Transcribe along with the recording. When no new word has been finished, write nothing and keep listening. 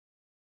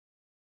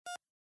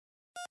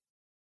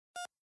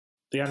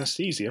the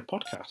Anaesthesia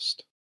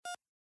podcast.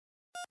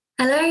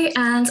 Hello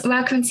and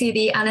welcome to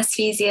the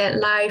Anaesthesia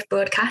live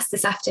broadcast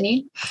this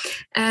afternoon.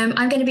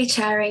 I'm going to be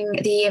chairing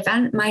the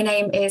event. My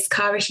name is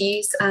Cara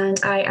Hughes and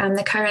I am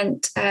the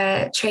current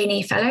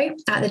trainee fellow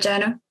at the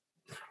journal.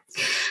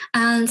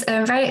 And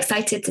I'm very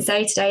excited to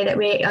say today that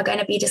we are going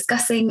to be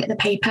discussing the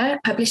paper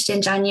published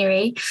in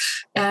January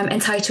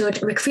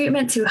entitled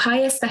Recruitment to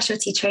Higher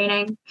Specialty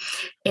Training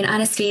in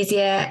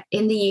Anaesthesia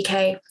in the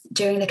UK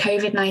during the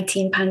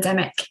COVID-19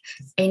 pandemic,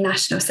 a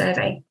national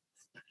survey.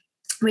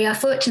 We are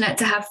fortunate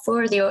to have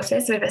four of the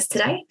authors with us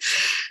today.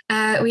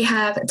 We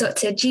have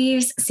Dr.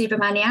 Jeeves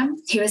Subramaniam,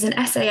 who is an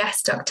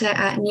SAS doctor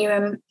at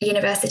Newham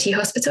University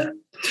Hospital.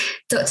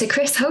 Dr.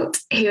 Chris Holt,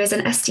 who is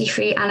an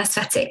ST3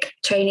 anaesthetic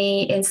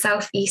trainee in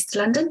South East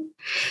London.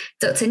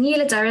 Dr.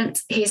 Nuala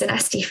Durrant, who's an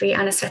ST3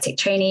 anaesthetic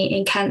trainee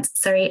in Kent,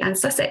 Surrey and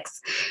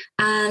Sussex.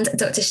 And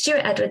Dr.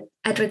 Stuart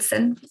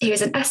Edwardson, who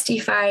is an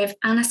ST5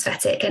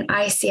 anaesthetic and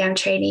ICM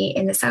trainee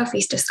in the South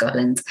East of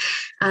Scotland,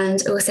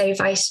 and also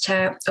Vice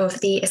Chair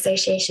of the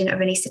Association of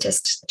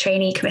Anaesthetists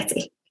Trainee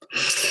Committee.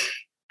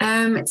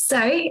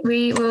 So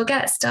we will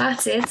get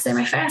started. So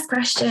my first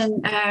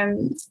question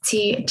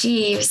to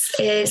Jeeves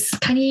is,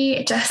 can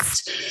you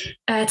just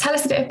tell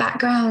us a bit of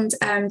background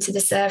to the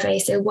survey?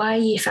 So why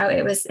you felt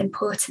it was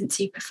important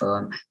to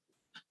perform?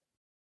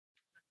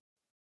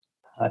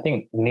 I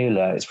think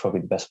Nuala is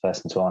probably the best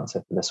person to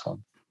answer for this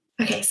one.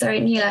 Okay, sorry,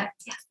 Nuala.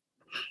 Yes.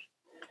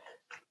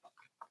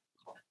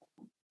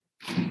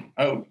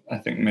 Oh, I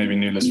think maybe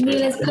Nuala's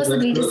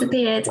possibly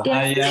disappeared.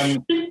 Yes.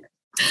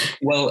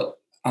 Well,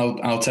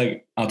 I'll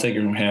take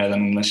it from here then,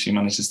 unless she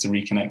manages to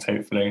reconnect,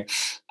 hopefully.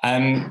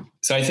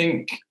 So I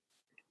think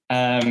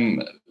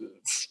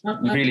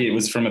really it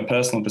was from a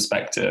personal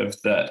perspective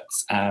that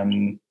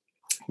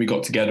we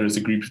got together as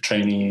a group of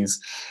trainees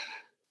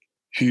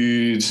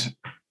who'd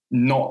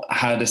not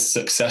had a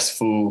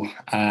successful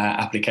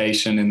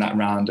application in that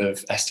round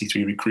of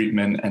ST3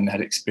 recruitment and had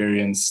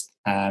experienced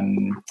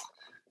some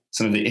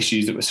of the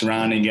issues that were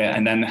surrounding it.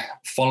 And then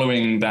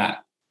following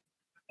that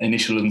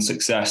initial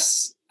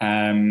unsuccess,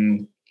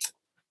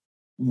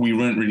 we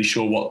weren't really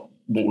sure what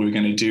we were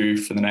going to do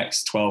for the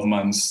next 12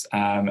 months.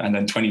 And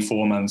then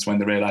 24 months when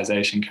the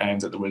realization came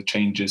that there were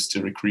changes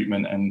to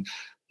recruitment and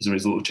as a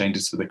result of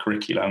changes to the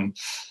curriculum.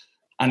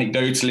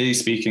 Anecdotally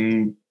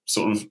speaking,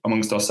 sort of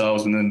amongst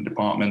ourselves within the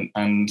department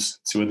and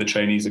to other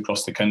trainees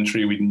across the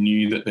country, we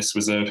knew that this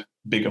was a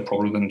bigger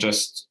problem than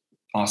just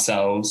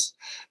ourselves.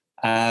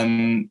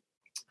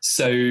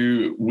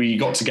 So we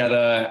got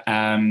together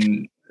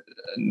and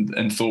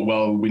thought,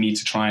 well, we need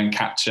to try and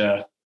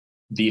capture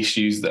the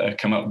issues that have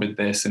come up with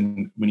this,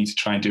 and we need to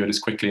try and do it as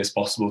quickly as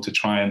possible to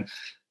try and,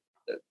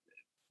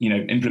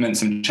 implement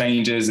some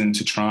changes and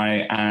to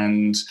try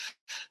and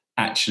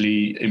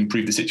actually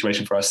improve the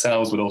situation for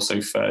ourselves, but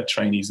also for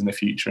trainees in the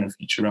future and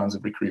future rounds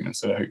of recruitment,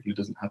 so hopefully it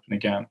doesn't happen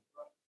again.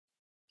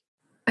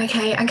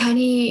 Okay, and can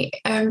you,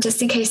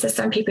 just in case there's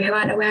some people who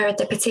aren't aware of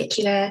the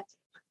particular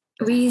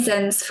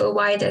reasons for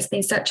why there's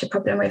been such a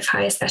problem with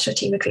higher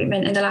specialty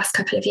recruitment in the last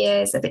couple of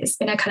years, if it's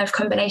been a kind of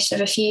combination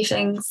of a few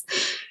things?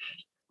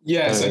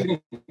 Yes, I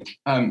think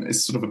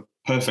it's sort of a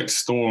perfect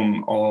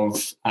storm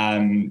of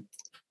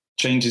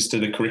changes to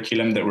the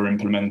curriculum that were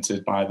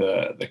implemented by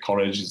the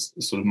college,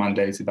 sort of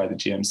mandated by the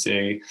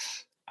GMC.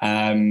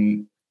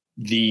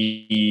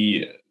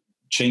 The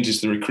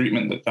changes to the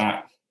recruitment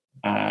that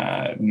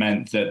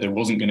meant that there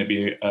wasn't going to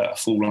be a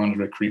full round of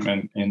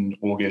recruitment in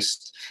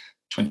August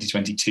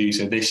 2022.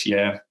 So this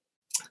year,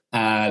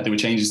 there were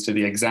changes to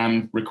the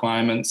exam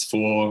requirements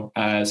for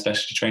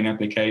specialty training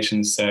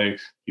applications. So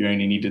you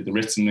only needed the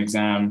written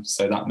exam.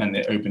 So that meant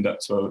it opened up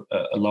to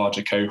a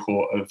larger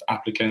cohort of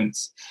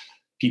applicants.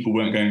 People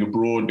weren't going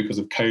abroad because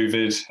of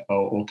COVID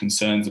or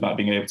concerns about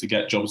being able to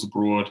get jobs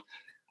abroad.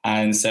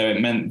 And so it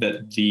meant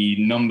that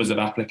the numbers of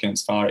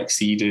applicants far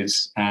exceeded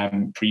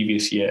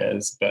previous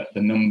years, but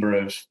the number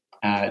of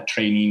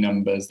trainee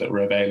numbers that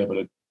were available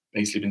had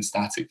basically been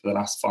static for the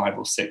last 5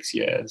 or 6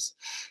 years.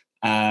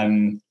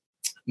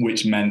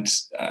 Which meant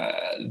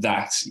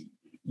that,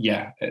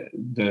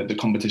 the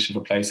competition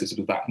for places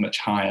was that much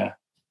higher.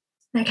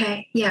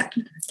 Okay, yeah.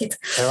 Good.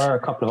 There are a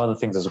couple of other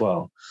things as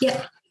well.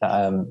 Yeah.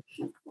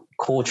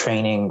 Core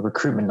training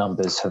recruitment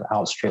numbers have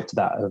outstripped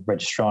that of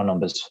registrar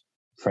numbers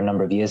for a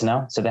number of years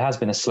now. So there has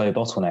been a slow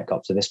bottleneck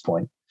up to this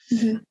point.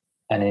 Mm-hmm.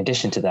 And in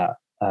addition to that,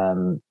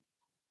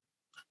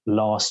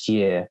 last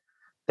year,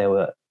 there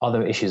were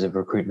other issues of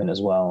recruitment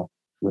as well,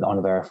 with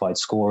unverified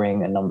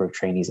scoring, a number of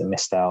trainees that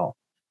missed out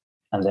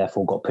and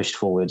therefore got pushed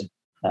forward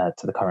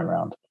to the current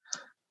round.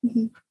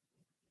 Mm-hmm.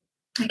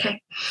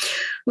 Okay.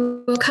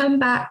 We'll come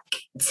back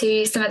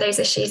to some of those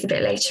issues a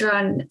bit later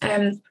on.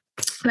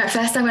 But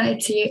first I wanted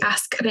to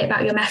ask a bit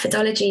about your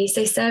methodology.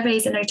 So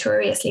surveys are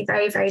notoriously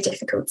very, very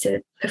difficult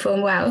to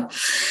perform well.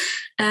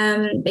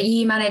 But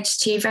you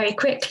managed to very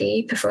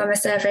quickly perform a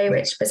survey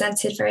which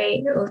presented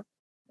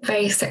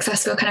very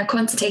successful kind of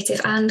quantitative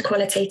and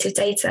qualitative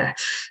data.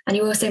 And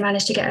you also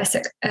managed to get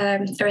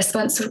a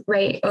response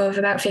rate of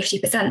about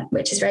 50%,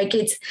 which is very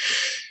good.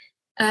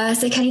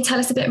 So can you tell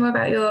us a bit more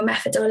about your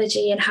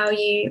methodology and how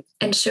you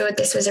ensured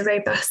this was a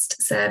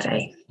robust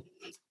survey?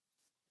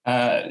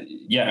 I'll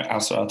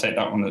take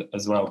that one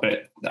as well.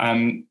 But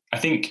I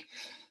think,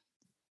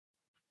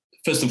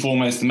 first and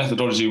foremost, the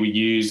methodology we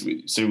used,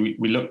 we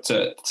looked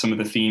at some of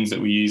the themes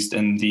that we used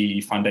in the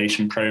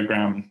foundation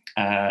program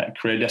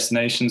career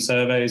destination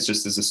surveys,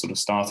 just as a sort of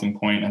starting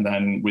point, and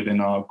then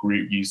within our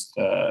group used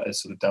a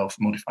sort of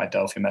modified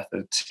Delphi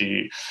method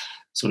to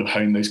sort of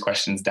hone those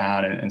questions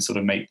down and sort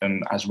of make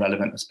them as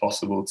relevant as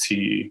possible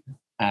to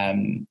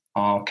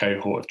our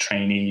cohort of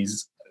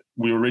trainees.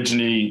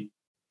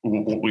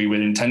 What we were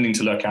intending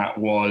to look at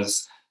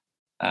was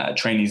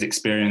trainees'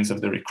 experience of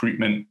the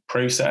recruitment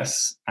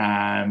process.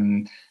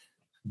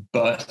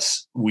 But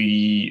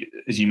we,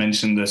 as you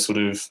mentioned, the sort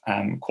of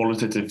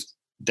qualitative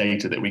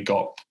data that we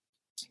got,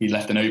 we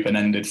left an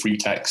open-ended free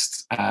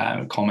text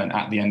comment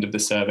at the end of the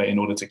survey in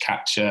order to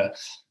capture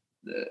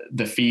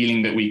the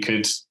feeling that we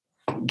could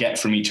get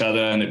from each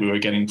other and that we were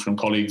getting from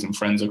colleagues and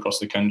friends across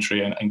the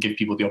country, and give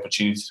people the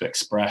opportunity to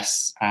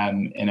express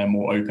in a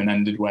more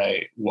open-ended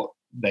way what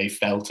they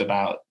felt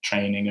about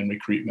training and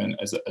recruitment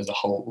as a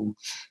whole.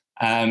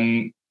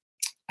 I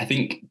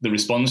think the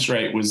response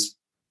rate was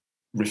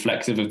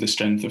reflective of the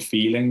strength of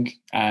feeling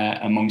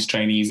amongst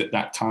trainees at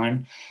that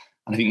time.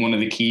 And I think one of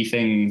the key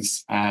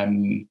things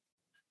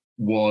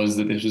was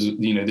that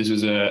this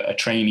was a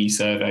trainee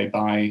survey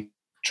by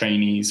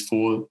trainees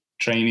for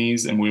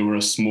trainees, and we were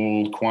a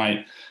small,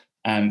 quite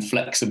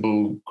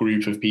flexible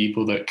group of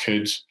people that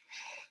could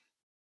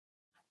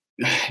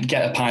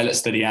get a pilot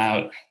study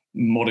out,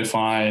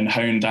 modify and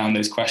hone down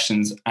those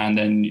questions, and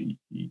then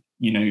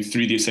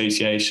through the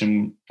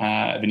association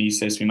of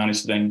anaesthetists, we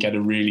managed to then get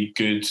a really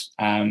good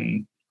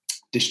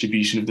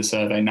distribution of the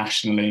survey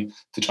nationally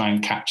to try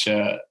and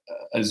capture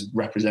as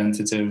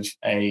representative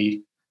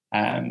a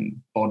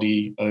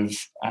body of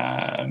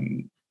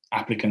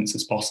applicants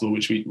as possible,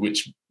 which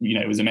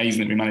it was amazing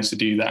that we managed to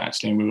do that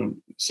actually, and we were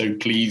so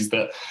pleased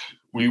that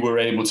we were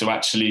able to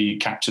actually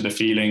capture the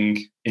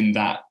feeling in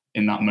that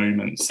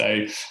moment.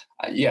 So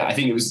I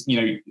think it was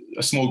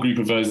a small group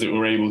of us that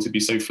were able to be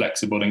so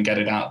flexible and get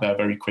it out there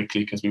very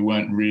quickly, because we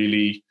weren't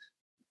really,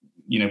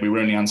 we were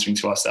only answering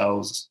to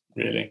ourselves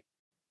really.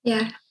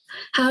 Yeah.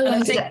 How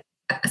long did it?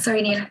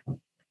 Sorry, Neil.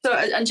 So,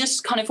 and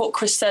just kind of what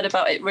Chris said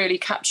about it really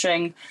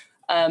capturing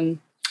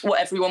what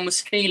everyone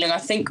was feeling. I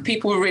think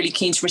people were really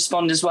keen to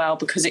respond as well,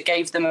 because it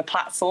gave them a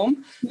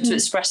platform to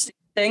express these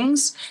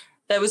things.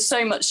 There was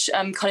so much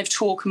kind of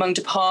talk among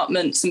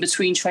departments and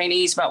between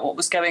trainees about what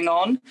was going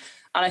on.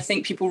 And I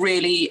think people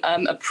really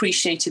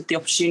appreciated the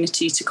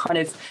opportunity to kind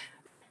of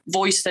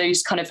voice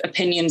those kind of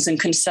opinions and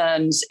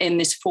concerns in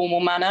this formal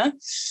manner,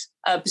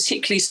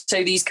 particularly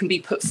so these can be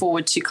put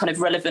forward to kind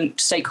of relevant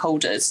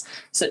stakeholders,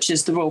 such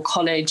as the Royal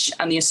College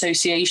and the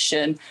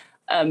association,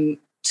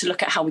 to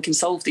look at how we can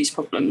solve these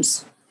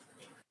problems.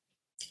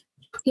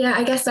 Yeah,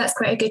 I guess that's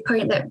quite a good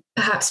point, that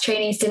perhaps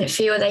trainees didn't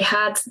feel they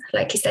had,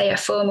 like you say, a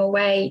formal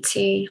way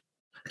to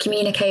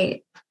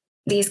communicate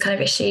these kind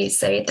of issues,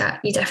 so that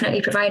you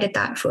definitely provided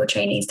that for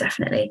trainees,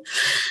 definitely.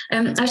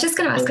 I was just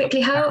going to ask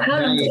quickly, how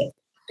long did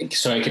it...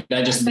 Sorry, could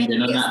I just lean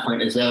in on that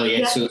point as well?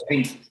 Yeah, so I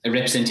think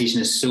representation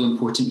is so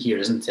important here,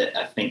 isn't it?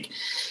 I think,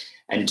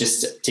 and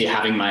just to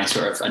having my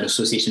sort of an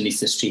association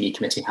anaesthetist trainee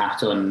committee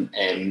hat on,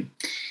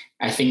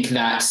 I think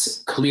that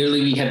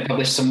clearly we had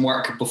published some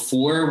work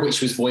before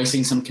which was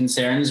voicing some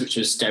concerns, which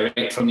was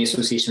direct from the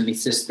Association of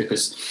Anaesthetists,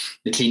 because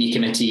the trainee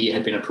committee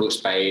had been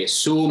approached by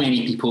so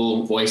many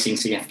people voicing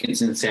significant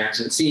concerns,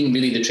 and seeing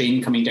really the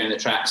train coming down the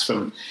tracks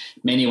from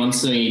many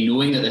months away,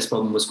 knowing that this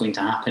problem was going to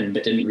happen,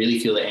 but didn't really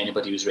feel that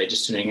anybody was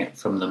registering it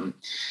from them.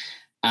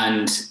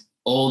 And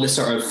all the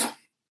sort of,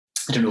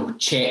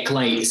 check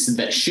lights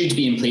that should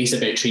be in place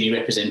about trainee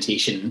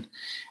representation,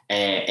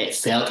 it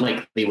felt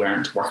like they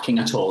weren't working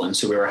at all. And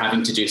so we were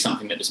having to do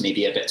something that was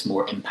maybe a bit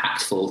more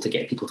impactful to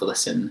get people to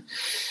listen.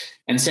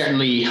 And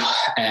certainly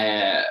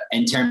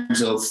in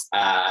terms of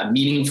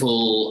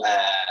meaningful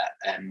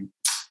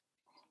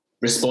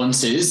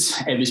responses,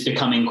 it was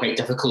becoming quite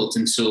difficult.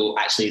 And so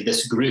actually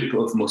this group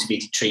of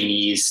motivated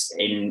trainees,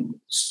 in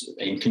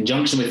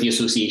conjunction with the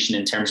association,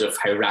 in terms of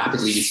how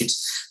rapidly we could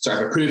sort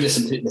of approve this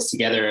and put this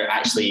together,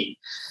 actually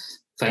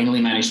finally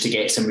managed to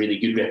get some really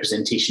good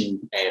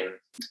representation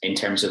in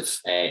terms of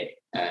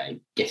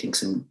getting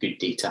some good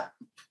data.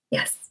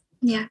 Yes,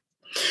 yeah.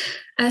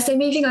 So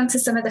moving on to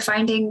some of the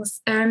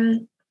findings.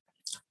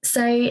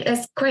 So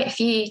there's quite a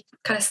few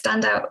kind of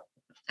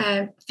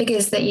standout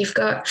figures that you've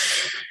got.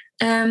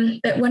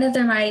 But one of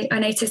them I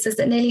noticed was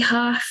that nearly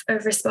half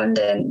of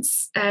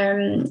respondents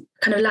kind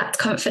of lacked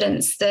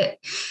confidence that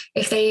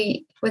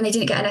when they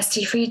didn't get an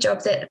ST3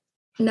 job, that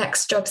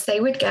next jobs they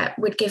would get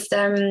would give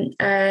them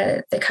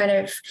the kind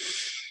of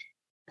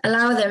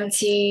allow them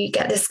to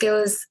get the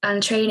skills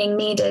and training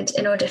needed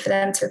in order for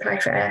them to apply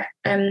for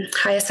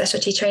higher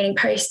specialty training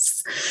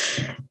posts.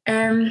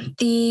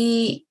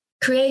 The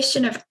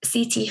creation of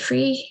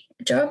CT3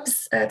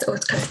 jobs or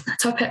kind of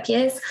top-up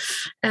years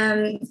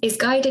is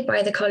guided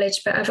by the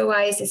college, but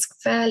otherwise is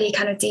fairly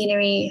kind of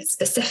deanery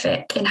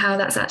specific in how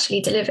that's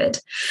actually delivered.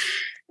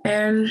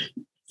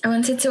 I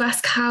wanted to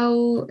ask,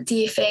 how do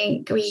you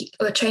think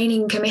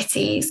training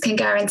committees can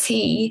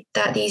guarantee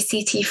that these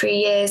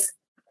CT3 years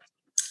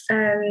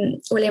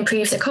will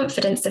improve the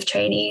confidence of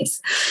trainees?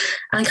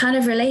 And kind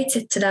of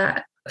related to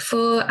that,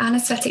 for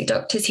anaesthetic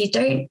doctors who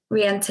don't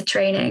re-enter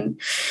training,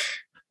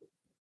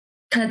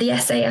 kind of the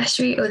SAS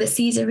route or the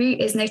CSER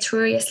route is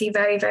notoriously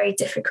very, very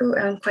difficult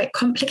and quite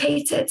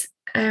complicated.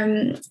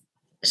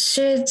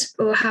 Should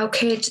or how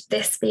could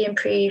this be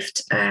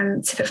improved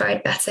to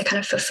provide better kind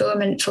of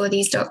fulfillment for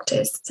these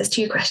doctors? There's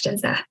two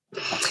questions there.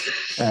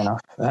 Fair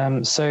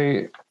enough.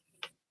 So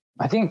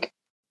I think,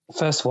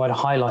 first of all, I'd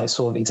highlight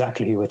sort of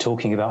exactly who we're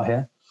talking about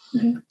here.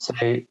 Mm-hmm.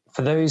 So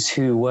for those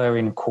who were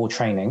in core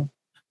training,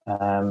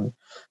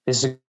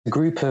 there's a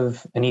group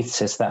of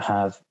anaesthetists that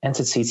have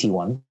entered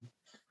CT1,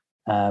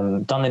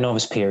 done the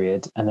novice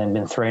period, and then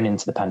been thrown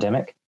into the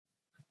pandemic.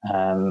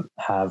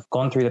 Have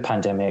gone through the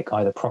pandemic,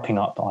 either propping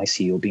up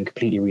ICU or being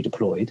completely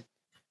redeployed.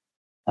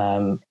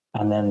 And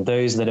then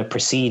those that are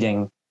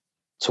proceeding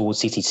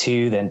towards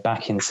CT2, then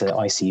back into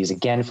ICUs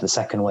again for the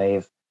second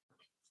wave.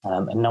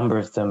 A number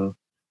of them,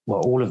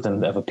 well, all of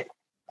them that have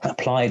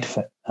applied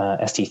for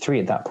ST3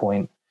 at that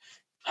point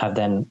have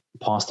then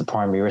passed the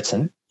primary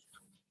written.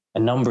 A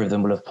number of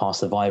them will have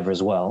passed the Viva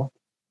as well.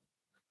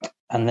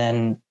 And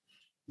then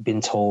been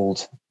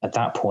told at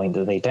that point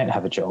that they don't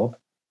have a job,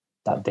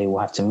 that they will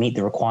have to meet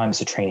the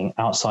requirements of training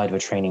outside of a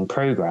training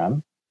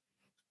program,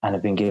 and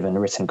have been given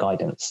written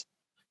guidance.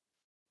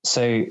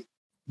 So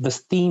the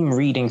theme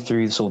reading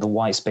through sort of the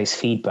white space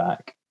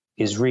feedback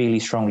is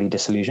really strongly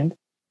disillusioned.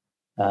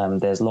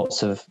 There's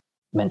lots of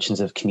mentions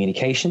of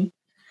communication.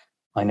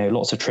 I know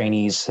lots of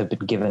trainees have been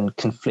given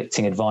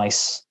conflicting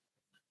advice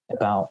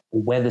about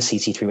whether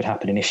CT3 would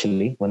happen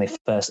initially when they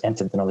first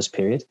entered the novice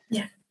period,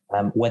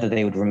 whether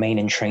they would remain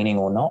in training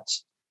or not.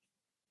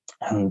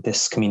 And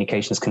this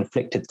communication is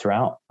conflicted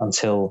throughout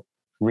until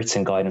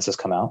written guidance has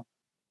come out.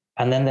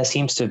 And then there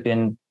seems to have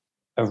been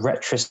a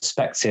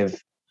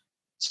retrospective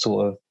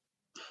sort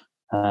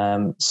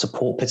of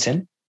support put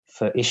in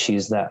for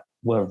issues that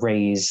were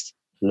raised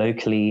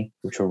locally,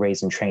 which were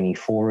raised in trainee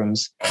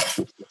forums,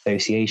 which the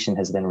association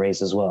has then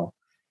raised as well.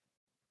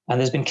 And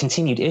there's been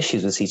continued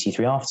issues with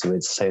CT3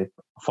 afterwards. So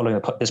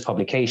following this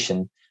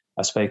publication,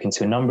 I've spoken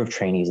to a number of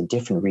trainees in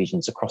different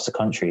regions across the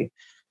country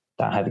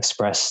that have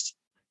expressed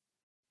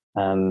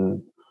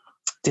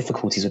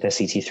difficulties with their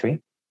CT3.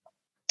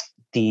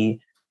 The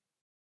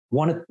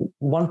one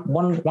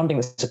thing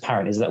that's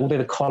apparent is that although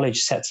the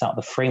college sets out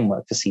the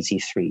framework for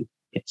CT3,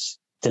 it's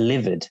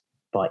delivered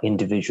by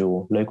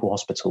individual local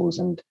hospitals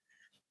and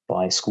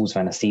by schools of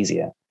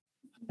anaesthesia.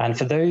 And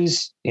for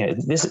those,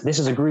 this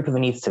is a group of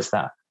anaesthetists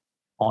that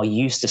are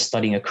used to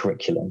studying a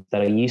curriculum,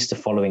 that are used to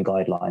following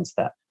guidelines,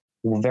 that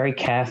will very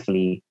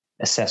carefully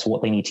assess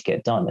what they need to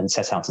get done and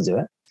set out to do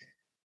it.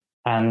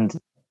 And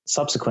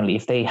subsequently,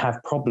 if they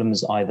have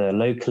problems either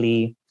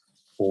locally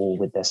or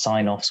with their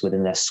sign-offs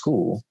within their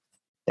school,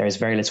 there is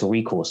very little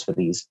recourse for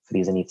these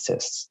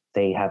anaesthetists.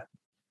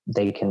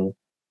 They can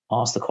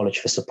ask the college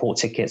for support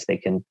tickets, they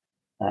can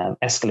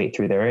escalate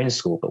through their own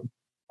school, but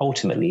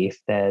ultimately, if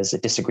there's a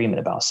disagreement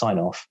about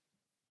sign-off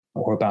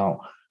or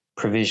about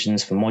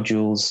provisions for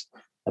modules,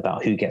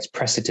 about who gets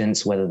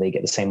precedence, whether they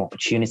get the same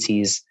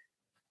opportunities,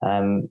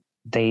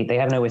 they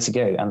have nowhere to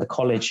go. And the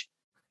college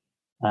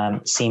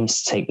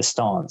seems to take the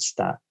stance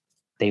that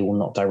they will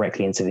not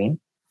directly intervene.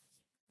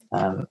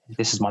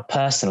 This is my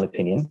personal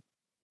opinion,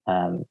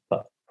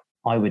 but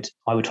I would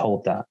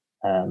hold that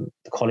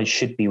the college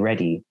should be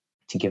ready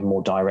to give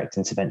more direct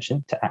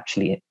intervention, to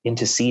actually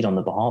intercede on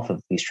the behalf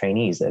of these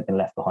trainees that have been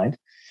left behind.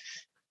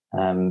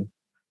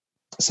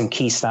 Some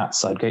key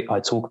stats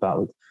I'd talk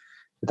about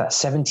with that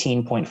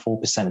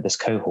 17.4% of this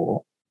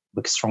cohort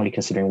were strongly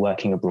considering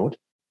working abroad.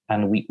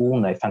 And we all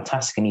know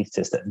fantastic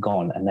anaesthetists that have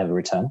gone and never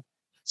return.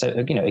 So,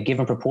 a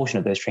given proportion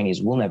of those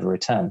trainees will never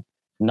return.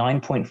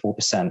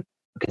 9.4% are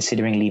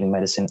considering leaving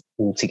medicine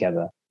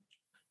altogether.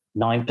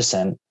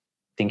 9%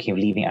 thinking of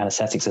leaving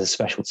anaesthetics as a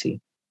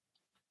specialty.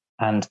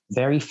 And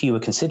very few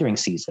are considering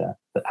CSER,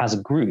 but as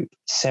a group,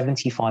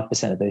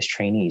 75% of those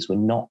trainees were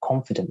not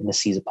confident in the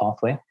CSER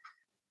pathway.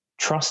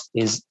 Trust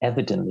is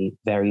evidently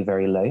very,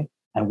 very low.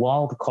 And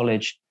while the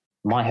college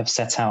might have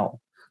set out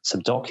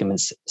some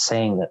documents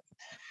saying that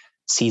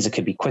CSER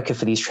could be quicker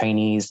for these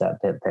trainees, that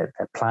they're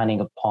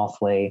planning a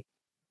pathway,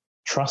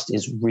 trust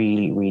is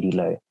really, really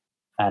low.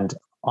 And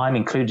I'm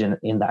included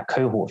in that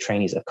cohort of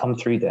trainees that have come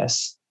through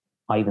this.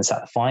 I even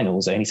sat the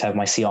finals only to have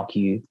my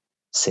CRQ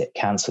sit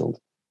cancelled.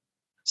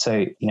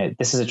 So,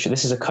 this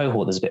is a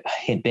cohort that's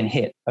been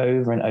hit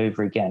over and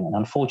over again. And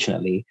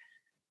unfortunately,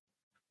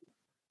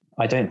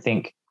 I don't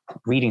think,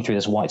 reading through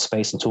this white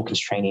space and talking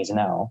to trainees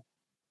now,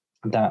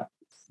 that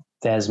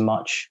there's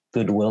much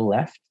goodwill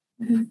left.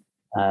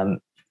 Mm-hmm.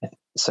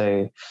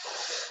 So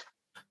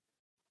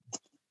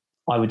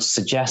I would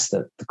suggest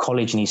that the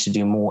college needs to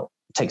do more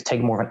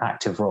take more of an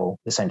active role,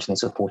 essentially, in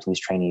supporting these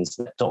trainees.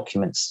 The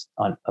documents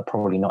are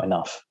probably not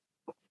enough.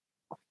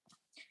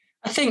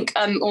 I think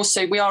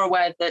also we are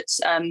aware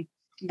that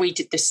we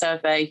did this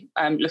survey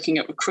looking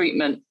at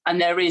recruitment,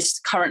 and there is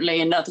currently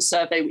another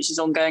survey which is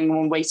ongoing and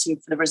we're waiting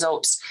for the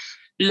results,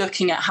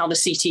 looking at how the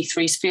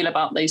CT3s feel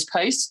about those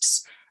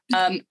posts.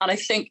 And I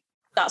think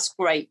that's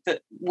great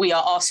that we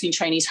are asking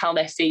trainees how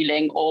they're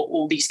feeling, or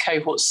all these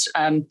cohorts,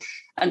 and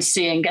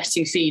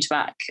getting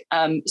feedback.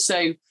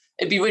 So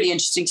it'd be really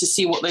interesting to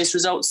see what those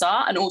results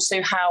are, and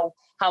also how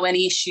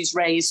any issues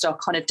raised are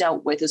kind of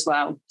dealt with as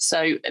well.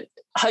 So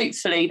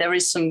hopefully there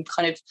is some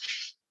kind of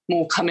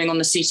more coming on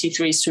the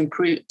CT3s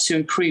to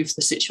improve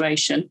the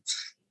situation.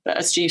 But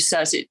as Jeeves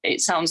says,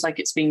 it sounds like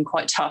it's been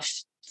quite tough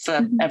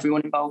for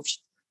everyone involved.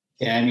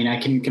 Yeah, I mean,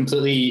 I can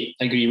completely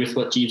agree with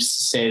what Jeeves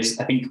says.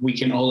 I think we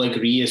can all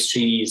agree as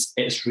trainees,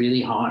 it's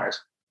really hard.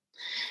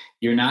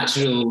 Your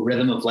natural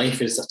rhythm of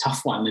life is a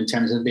tough one in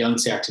terms of the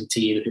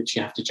uncertainty which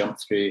you have to jump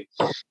through.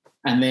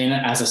 And then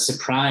as a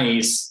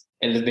surprise,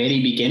 at the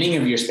very beginning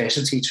of your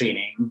specialty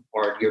training,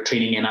 or your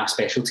training in a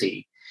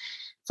specialty,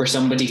 for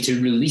somebody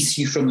to release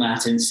you from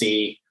that and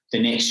say,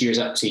 the next year's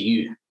up to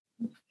you,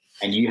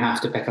 and you have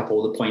to pick up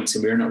all the points,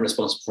 and we're not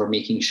responsible for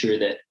making sure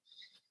that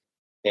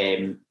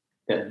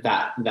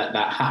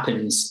that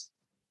happens.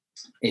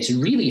 It's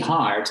really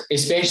hard,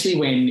 especially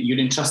when you're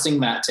entrusting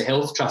that to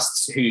health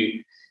trusts who,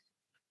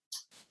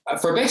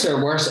 for better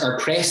or worse, are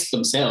pressed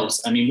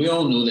themselves. I mean, we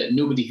all know that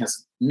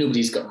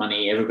nobody's got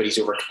money, everybody's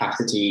over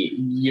capacity.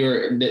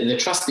 The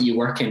trust that you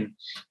work in,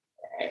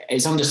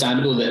 it's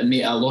understandable that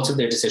a lot of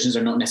their decisions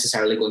are not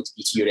necessarily going to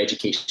be to your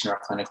education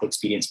or clinical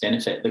experience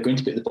benefit. They're going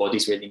to put the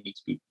bodies where they need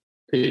to be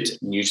put,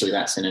 and usually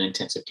that's in an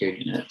intensive care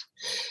unit.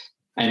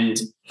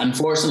 And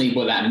unfortunately,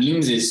 what that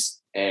means is,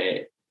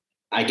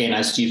 again,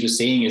 as Steve was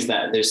saying, is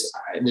that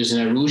there's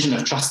an erosion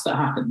of trust that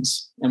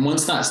happens. And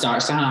once that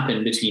starts to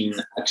happen between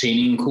a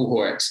training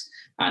cohort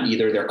and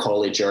either their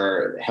college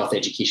or Health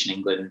Education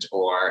England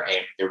or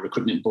their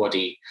recruitment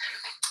body,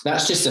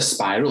 that's just a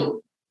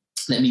spiral.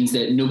 That means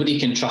that nobody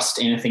can trust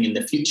anything in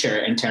the future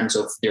in terms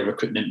of their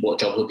recruitment, what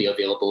jobs will be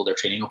available, their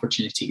training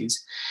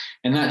opportunities.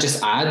 And that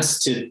just adds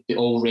to the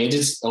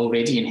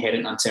already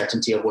inherent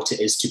uncertainty of what it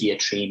is to be a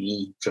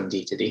trainee from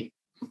day to day.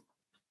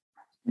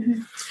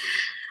 Mm-hmm.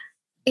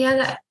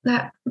 Yeah,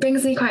 that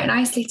brings me quite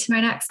nicely to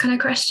my next kind of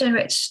question,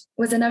 which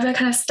was another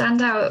kind of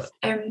standout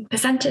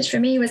percentage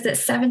for me, was that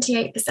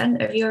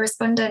 78% of your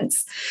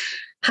respondents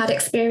had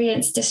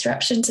experienced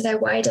disruption to their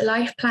wider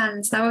life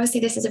plans. Now, obviously,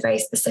 this is a very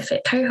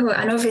specific cohort,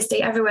 and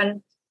obviously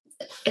everyone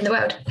in the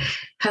world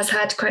has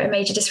had quite a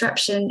major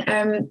disruption.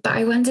 But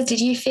I wonder,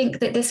 did you think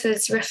that this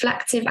was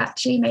reflective,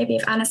 actually, maybe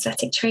of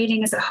anaesthetic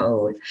training as a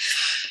whole,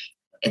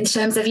 in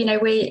terms of,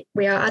 we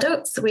are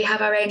adults, we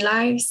have our own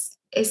lives?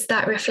 Is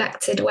that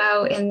reflected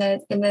well in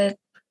the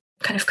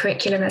kind of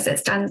curriculum as it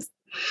stands?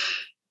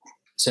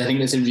 So I think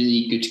that's a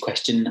really good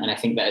question, and I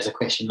think that is a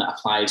question that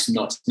applies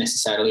not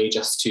necessarily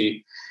just to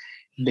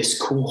this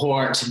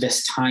cohort,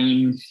 this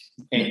time.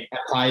 It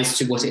applies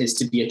to what it is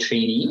to be a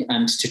trainee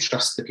and to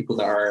trust the people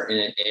that are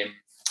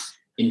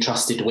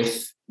entrusted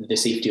with the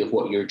safety of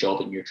what your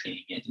job and your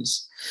training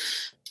is.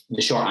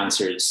 The short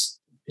answer is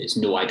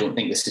no. I don't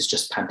think this is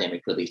just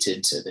pandemic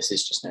related. This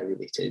is just now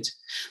related.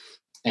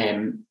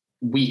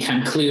 We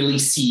can clearly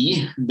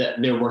see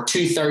that there were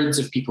 2/3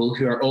 of people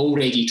who are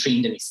already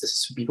trained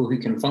anaesthetists, people who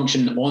can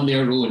function on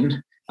their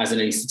own as an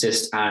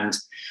anaesthetist and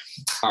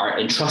are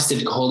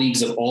entrusted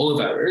colleagues of all of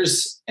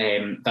ours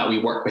that we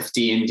work with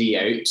day in, day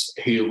out,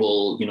 who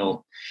will,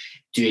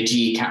 do a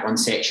GA Cat1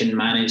 section,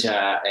 manage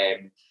a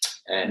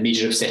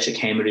major obstetric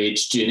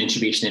hemorrhage, do an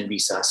intubation and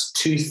resus.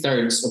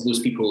 2/3 of those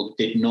people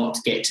did not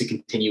get to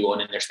continue on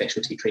in their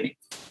specialty training.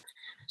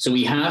 So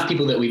we have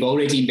people that we've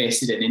already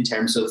invested in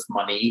terms of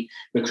money,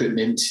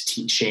 recruitment,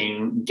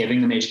 teaching,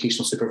 giving them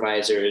educational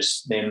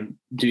supervisors, them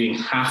doing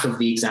half of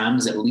the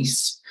exams at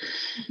least.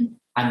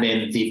 And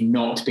then they've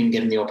not been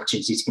given the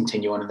opportunity to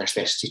continue on in their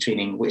specialty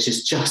training, which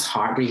is just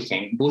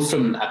heartbreaking, both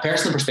from a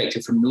personal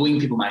perspective, from knowing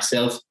people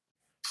myself,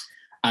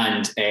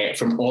 and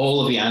from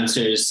all of the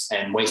answers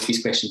and white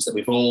space questions that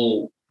we've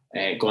all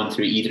gone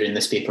through, either in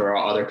this paper or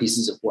other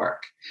pieces of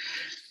work.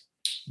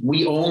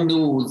 We all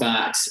know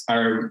that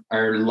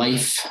our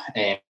life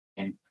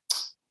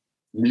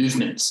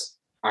movements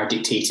are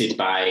dictated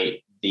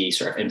by the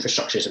sort of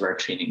infrastructures of our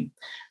training,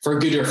 for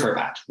good or for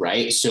bad,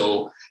 right?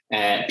 So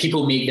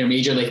people make their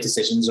major life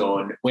decisions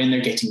on when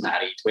they're getting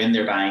married, when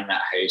they're buying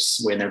that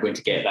house, when they're going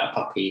to get that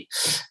puppy,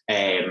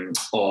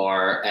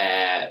 or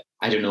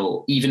I don't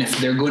know, even if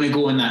they're going to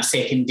go on that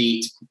second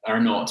date or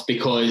not,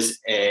 because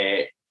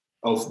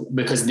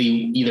they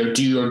either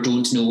do or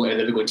don't know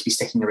whether they're going to be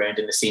sticking around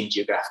in the same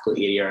geographical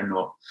area or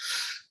not.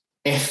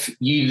 If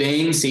you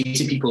then say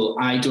to people,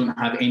 I don't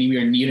have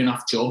anywhere near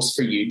enough jobs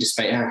for you,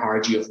 despite how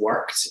hard you have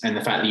worked and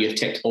the fact that you have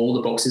ticked all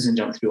the boxes and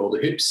jumped through all the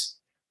hoops,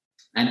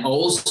 And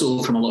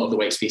also from a lot of the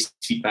Whitespace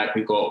feedback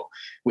we got,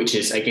 which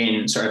is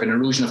again sort of an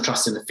erosion of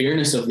trust in the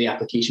fairness of the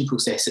application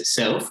process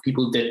itself.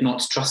 People did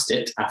not trust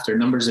it after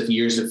numbers of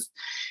years of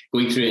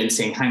going through it and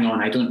saying, hang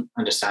on, I don't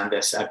understand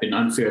this. I've been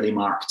unfairly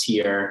marked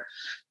here.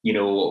 You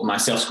know, my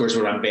self-scores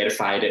were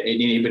unverified.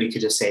 Anybody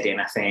could have said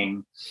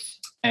anything.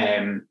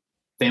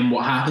 Then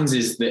what happens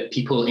is that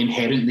people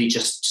inherently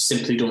just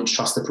simply don't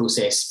trust the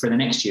process for the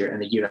next year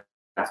and the year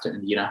after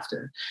and the year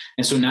after.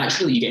 And so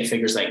naturally you get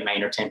figures like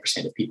 9 or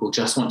 10% of people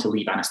just want to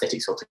leave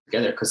anaesthetics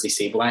altogether because they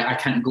say, well, I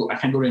can't go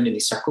around in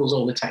these circles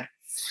all the time.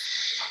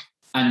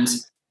 And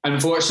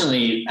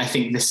unfortunately, I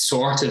think this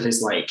sort of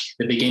is like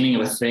the beginning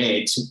of a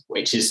thread,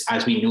 which is,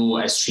 as we know,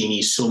 as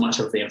trainees, so much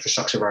of the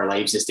infrastructure of our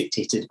lives is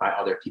dictated by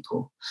other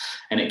people.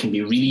 And it can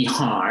be really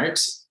hard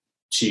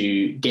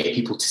to get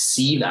people to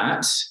see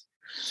that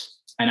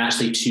and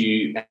actually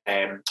to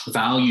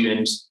value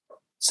and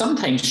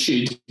sometimes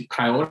should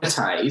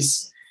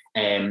prioritize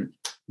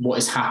what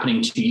is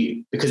happening to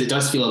you, because it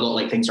does feel a lot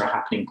like things are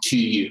happening to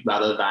you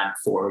rather than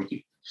for you.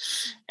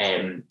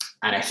 And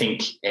I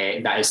think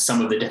that is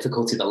some of the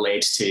difficulty that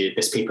led to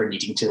this paper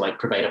needing to like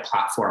provide a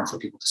platform for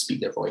people to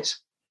speak their voice.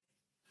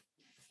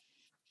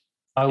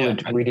 I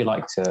would really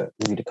like to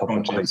read a couple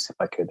of quotes if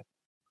I could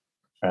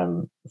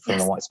from the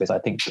Whitespace. I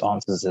think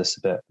answers this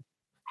a bit.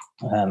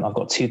 I've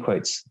got 2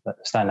 quotes that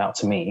stand out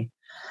to me.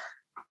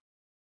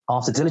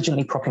 After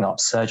diligently propping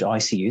up surge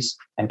ICUs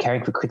and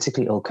caring for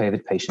critically ill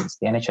COVID patients,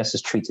 the NHS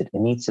has treated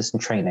anaesthetists in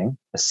training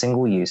as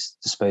single-use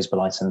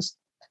disposable items,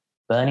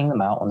 burning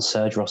them out on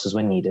surge rosters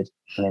when needed,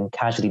 and then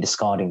casually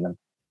discarding them,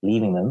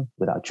 leaving them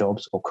without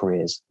jobs or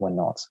careers when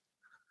not.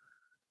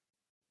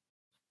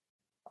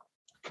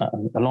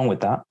 Along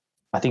with that,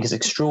 I think it's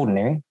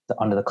extraordinary that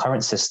under the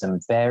current system,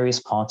 various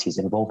parties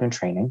involved in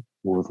training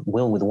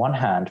will with one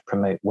hand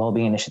promote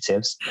wellbeing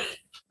initiatives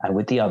and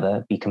with the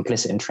other be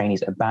complicit in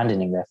trainees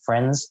abandoning their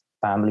friends,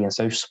 family and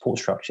social support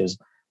structures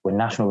when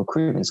national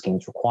recruitment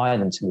schemes require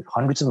them to move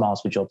hundreds of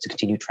miles for jobs to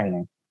continue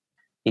training.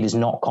 It is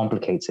not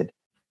complicated.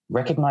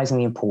 Recognizing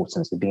the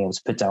importance of being able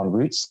to put down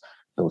roots,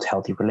 build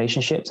healthy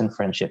relationships and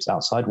friendships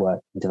outside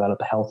work, and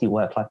develop a healthy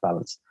work-life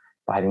balance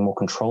by having more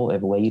control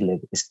over where you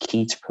live is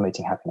key to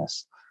promoting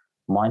happiness.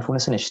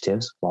 Mindfulness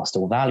initiatives, while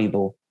still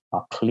valuable,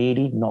 are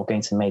clearly not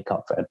going to make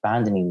up for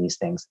abandoning these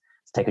things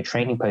to take a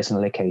training post in a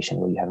location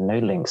where you have no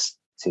links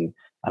to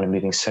and are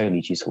moving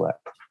solely due to work.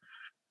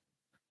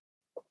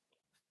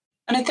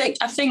 And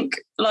I think,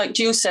 like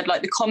Jill said,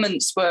 like the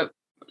comments were,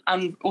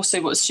 and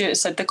also what Stuart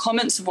said, the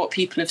comments of what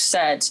people have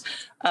said,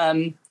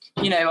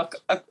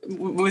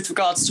 with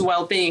regards to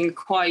well-being,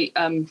 quite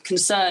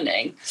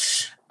concerning.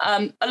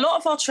 A lot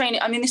of our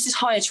training, I mean, this is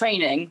higher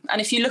training. And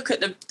if you look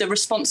at the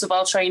response of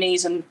our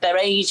trainees and their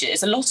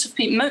ages, a lot of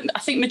people, I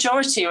think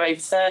majority are over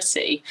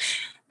 30.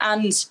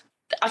 And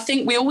I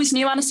think we always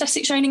knew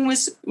anaesthetic training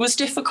was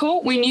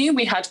difficult. We knew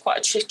we had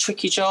quite a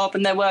tricky job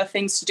and there were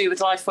things to do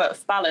with life-work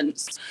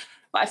balance.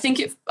 But I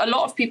think a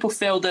lot of people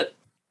feel that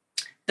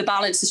the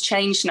balance has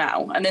changed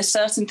now and there's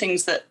certain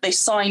things that they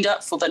signed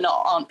up for that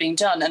aren't being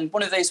done. And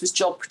one of those was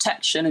job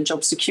protection and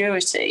job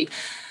security.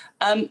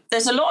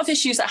 There's a lot of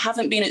issues that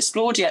haven't been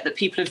explored yet that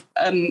people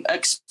have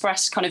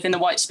expressed kind of in the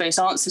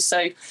Whitespace answers.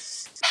 So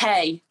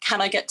pay,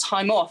 can I get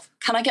time off?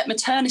 Can I get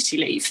maternity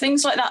leave?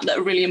 Things like that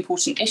are really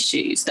important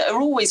issues that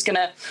are always going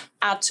to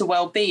add to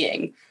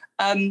well-being.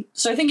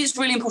 So I think it's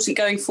really important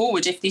going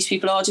forward, if these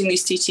people are doing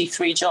these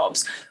TT3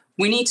 jobs,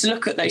 we need to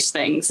look at those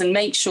things and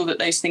make sure that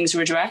those things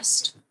are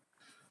addressed.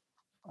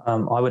 I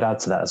would add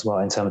to that as well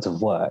in terms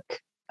of work.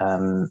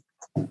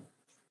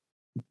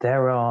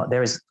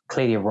 There is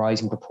clearly a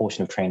rising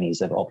proportion of trainees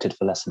that have opted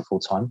for less than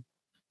full-time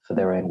for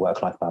their own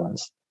work-life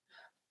balance.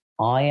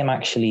 I am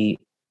actually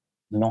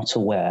not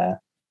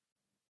aware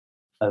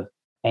of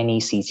any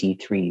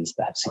CT3s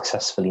that have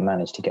successfully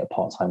managed to get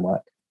part-time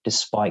work,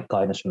 despite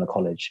guidance from the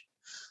college.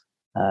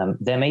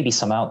 There may be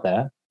some out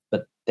there,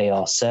 but they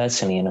are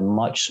certainly in a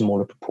much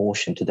smaller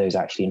proportion to those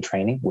actually in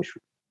training, which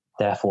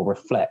therefore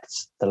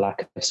reflects the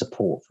lack of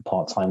support for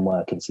part-time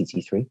work in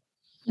CT3.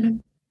 Mm-hmm.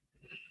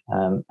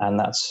 And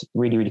that's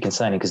really, really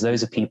concerning because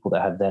those are people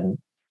that have then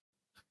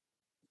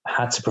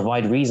had to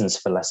provide reasons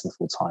for less than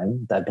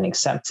full-time that have been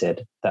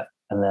accepted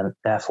and then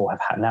therefore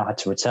have now had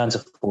to return to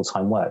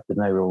full-time work with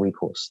no real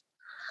recourse.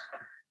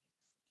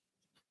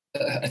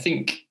 I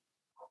think,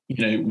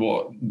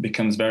 what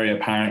becomes very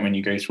apparent when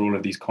you go through all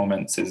of these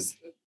comments is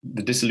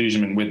the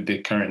disillusionment with the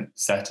current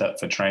setup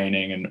for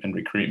training and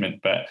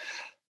recruitment. But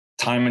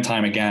time and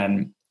time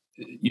again,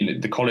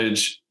 the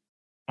college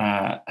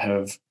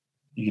have,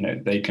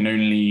 they can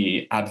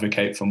only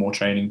advocate for more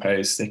training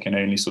posts. They can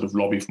only sort of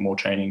lobby for more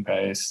training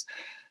posts.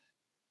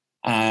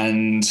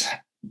 And,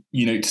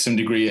 to some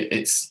degree,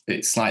 it's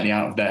slightly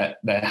out of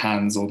their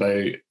hands,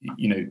 although,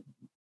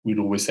 we'd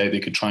always say they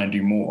could try and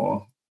do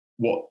more.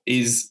 What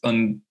is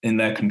in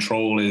their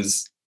control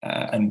is,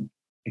 and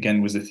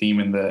again, was the theme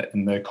in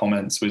the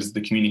comments, was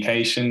the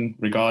communication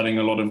regarding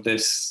a lot of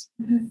this,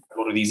 a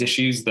lot of these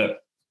issues, that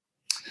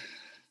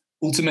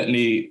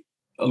ultimately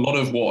a lot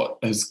of what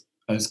has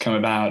come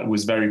about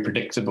was very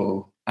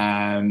predictable.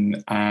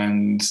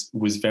 and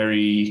was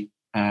very,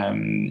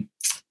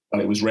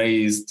 it was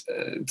raised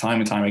time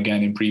and time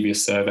again in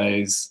previous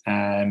surveys,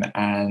 and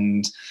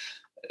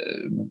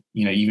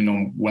even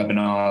on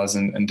webinars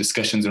and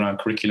discussions around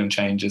curriculum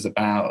changes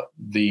about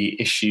the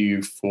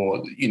issue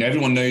for,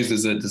 everyone knows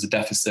there's a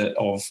deficit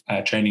of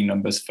training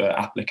numbers for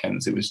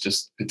applicants. It was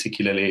just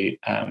particularly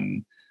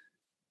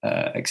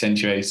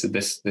accentuated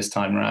this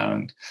time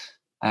around.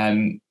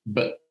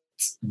 But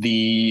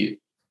the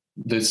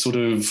sort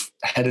of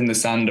head in the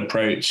sand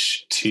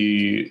approach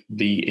to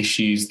the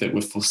issues that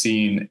were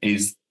foreseen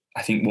is,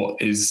 I think,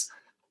 what is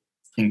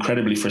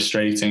incredibly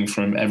frustrating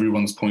from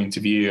everyone's point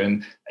of view,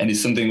 and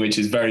is something which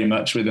is very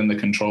much within the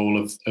control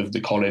of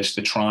the college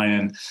to try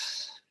and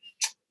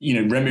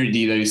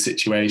remedy those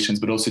situations,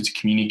 but also to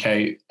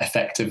communicate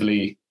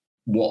effectively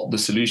what the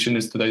solution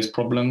is to those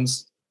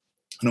problems.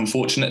 And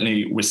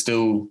unfortunately, we're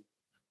still,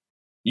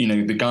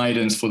 the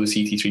guidance for the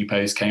CT3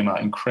 post came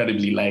out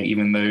incredibly late,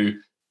 even though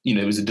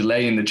there was a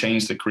delay in the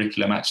change to the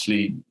curriculum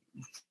actually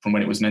from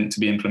when it was meant to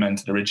be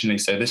implemented originally.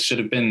 So this should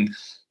have been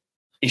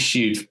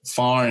issued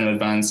far in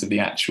advance of the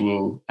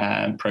actual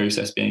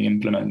process being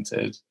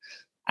implemented.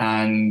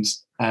 And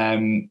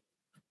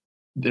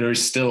there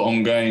is still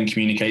ongoing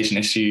communication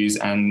issues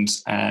and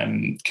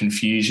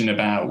confusion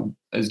about,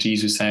 as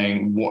Jeeves was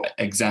saying, what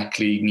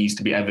exactly needs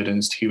to be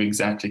evidenced, who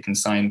exactly can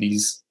sign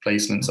these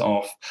placements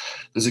off.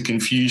 There's a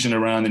confusion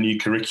around the new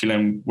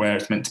curriculum where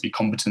it's meant to be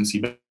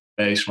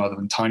competency-based rather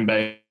than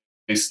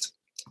time-based,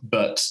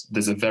 but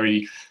there's a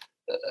very,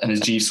 and as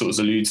Jeeves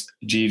alludes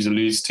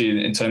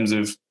to, in terms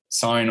of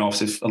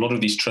sign-offs, if a lot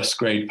of these trust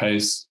grade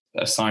posts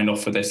are signed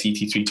off for their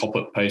CT3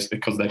 top-up posts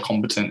because they're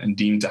competent and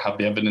deemed to have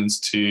the evidence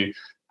to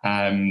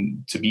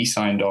be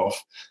signed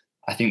off,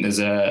 I think there's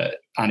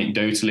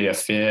anecdotally a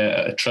fear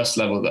at a trust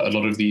level that a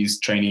lot of these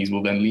trainees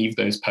will then leave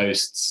those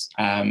posts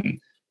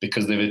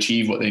because they've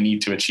achieved what they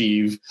need to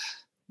achieve.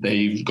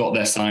 They've got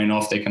their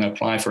sign-off, they can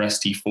apply for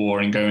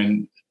ST4 and go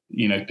and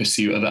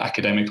pursue other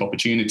academic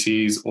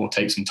opportunities, or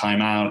take some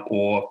time out,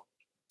 or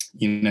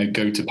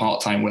go to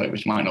part-time work,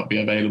 which might not be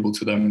available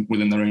to them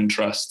within their own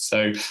trust.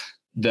 So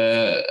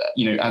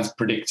as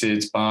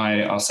predicted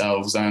by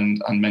ourselves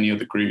and many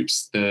other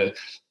groups, the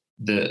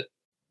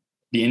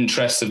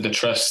interests of the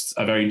trusts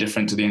are very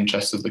different to the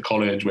interests of the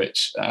college,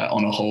 which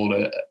on a whole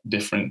are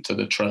different to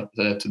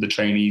the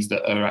trainees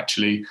that are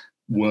actually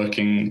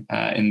working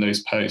in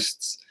those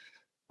posts.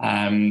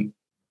 I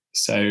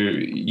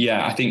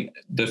think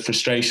the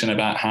frustration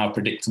about how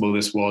predictable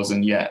this was,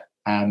 and yet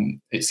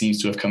it seems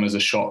to have come as a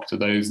shock to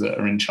those that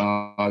are in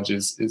charge,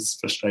 is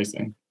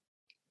frustrating.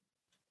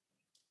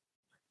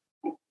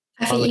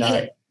 I think you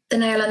hit the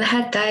nail on the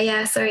head there.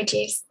 Yeah, sorry,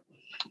 Jeeves.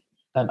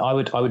 And I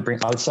would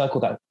circle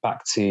that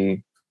back to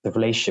the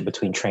relationship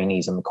between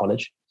trainees and the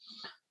college.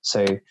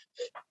 So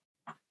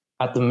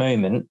at the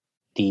moment,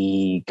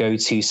 the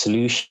go-to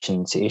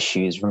solution to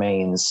issues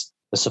remains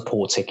a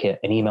support ticket,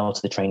 an email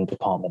to the training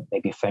department,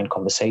 maybe a phone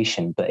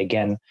conversation. But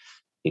again,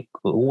 it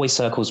always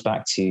circles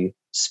back to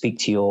speak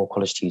to your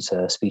college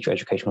tutor, speak to your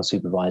educational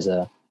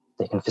supervisor.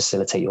 They can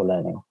facilitate your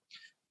learning.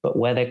 But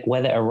where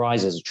there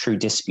arises a true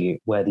dispute,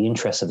 where the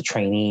interests of the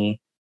trainee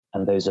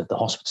and those of the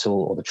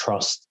hospital or the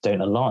trust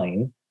don't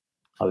align,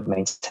 I would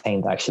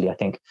maintain that actually, I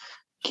think,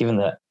 given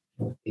that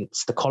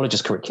it's the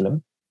college's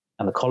curriculum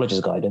and the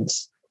college's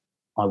guidance,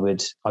 I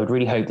would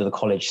really hope that the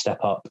college step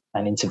up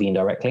and intervene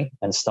directly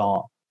and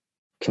start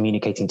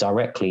communicating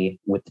directly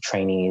with the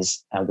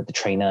trainees and with the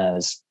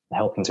trainers,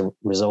 helping to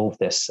resolve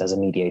this as a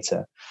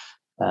mediator,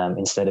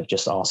 instead of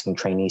just asking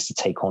trainees to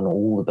take on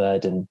all the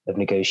burden of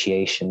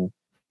negotiation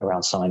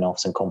around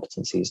sign-offs and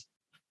competencies.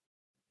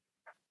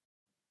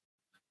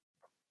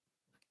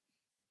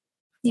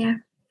 Yeah.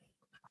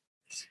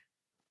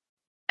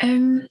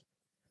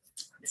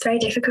 It's very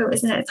difficult,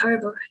 isn't it? It's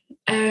horrible.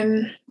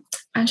 I'm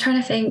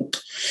trying to think.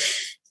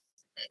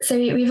 So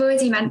we've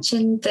already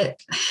mentioned that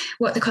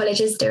what the college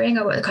is doing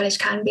or what the college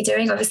can be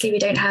doing. Obviously, we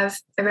don't have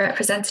a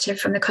representative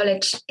from the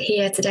college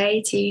here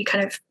today to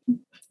kind of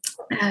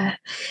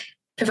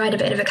provide a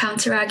bit of a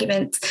counter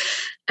argument.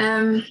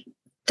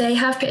 They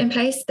have put in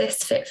place this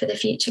Fit for the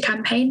Future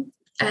campaign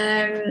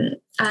and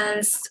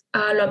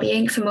are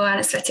lobbying for more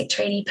anaesthetic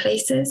trainee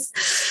places.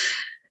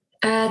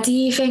 Do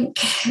you think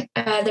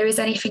there is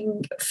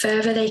anything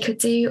further they could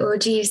do, or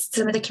do you,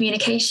 some of the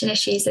communication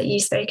issues that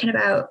you've spoken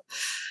about,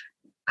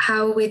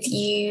 how would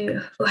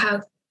you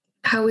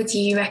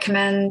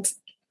recommend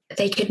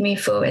they could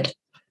move forward?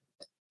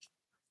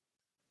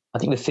 I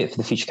think the Fit for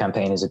the Future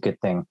campaign is a good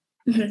thing.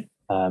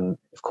 Mm-hmm.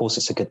 Of course,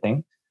 it's a good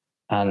thing,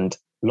 and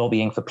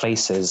lobbying for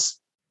places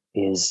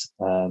is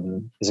a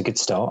good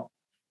start.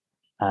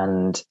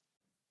 And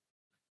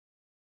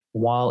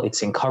while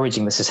it's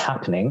encouraging this is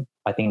happening,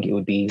 I think it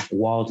would be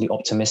wildly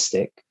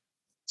optimistic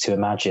to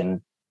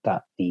imagine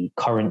that the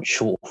current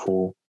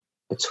shortfall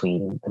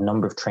between the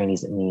number of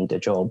trainees that need a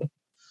job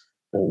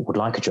or would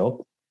like a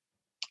job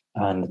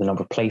and the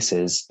number of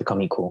places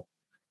become equal.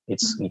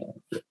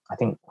 I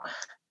think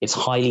it's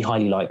highly,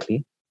 highly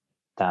likely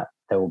that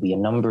there will be a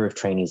number of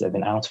trainees that have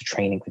been out of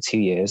training for 2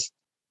 years,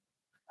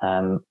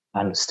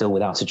 and still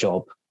without a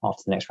job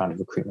after the next round of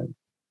recruitment.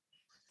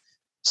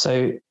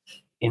 So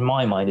in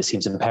my mind, it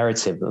seems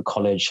imperative that the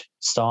college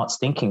starts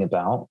thinking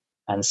about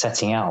and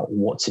setting out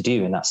what to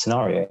do in that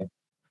scenario,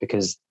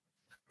 because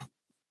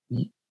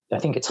I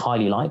think it's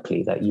highly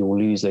likely that you will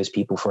lose those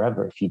people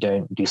forever if you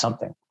don't do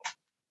something,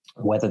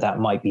 whether that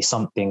might be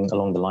something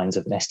along the lines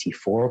of an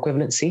ST4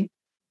 equivalency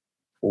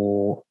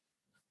or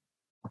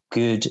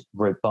good,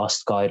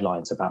 robust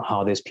guidelines about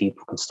how those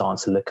people can start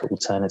to look at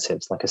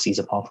alternatives like a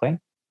CSER pathway.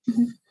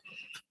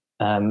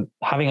 Mm-hmm.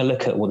 Having a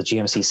look at what the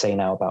GMC say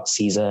now about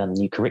CSER and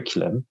the new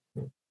curriculum,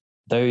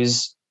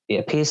 it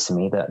appears to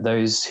me that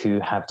those who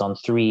have done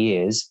 3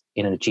 years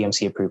in a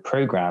GMC approved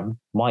program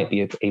might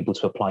be able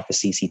to apply for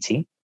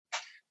CCT,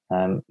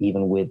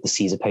 even with the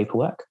CSER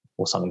paperwork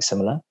or something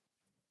similar.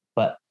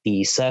 But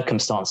the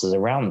circumstances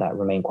around that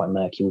remain quite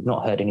murky. We've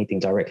not heard anything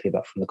directly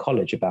from the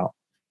college about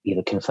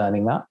either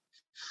confirming that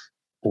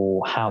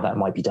or how that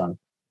might be done.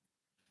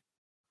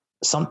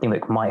 Something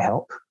that might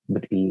help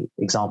would be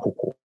example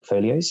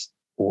portfolios,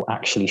 or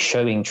actually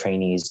showing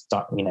trainees,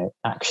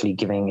 actually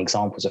giving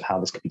examples of how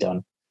this could be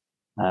done.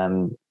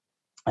 And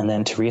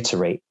then to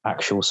reiterate,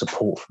 actual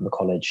support from the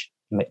college,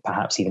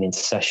 perhaps even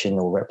intercession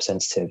or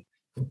representative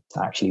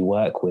to actually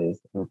work with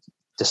and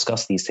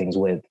discuss these things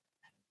with,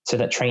 so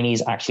that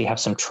trainees actually have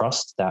some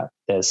trust that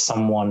there's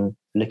someone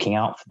looking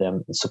out for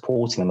them and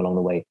supporting them along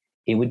the way.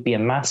 It would be a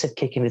massive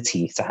kick in the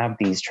teeth to have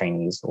these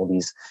trainees or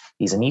these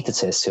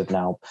anaesthetists who have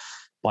now,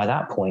 by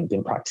that point,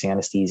 been practicing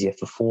anaesthesia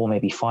for 4,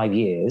 maybe 5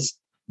 years,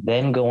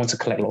 then go on to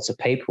collect lots of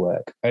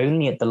paperwork,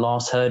 only at the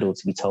last hurdle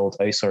to be told,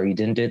 oh, sorry, you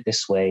didn't do it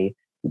this way,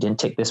 you didn't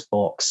tick this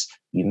box,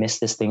 you missed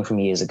this thing from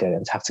years ago,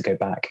 and to have to go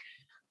back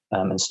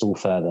and stall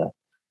further.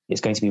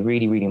 It's going to be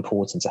really, really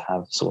important to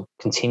have sort of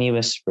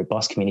continuous,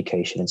 robust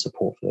communication and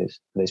support for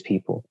those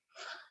people.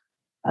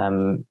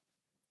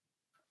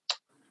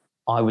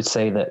 I would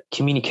say that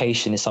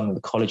communication is something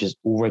the college has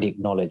already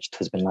acknowledged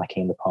has been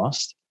lacking in the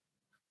past.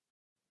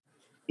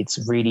 It's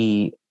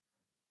really,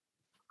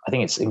 I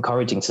think it's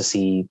encouraging to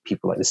see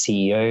people like the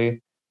CEO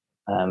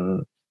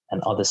and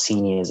other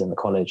seniors in the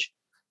college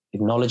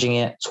acknowledging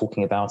it,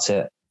 talking about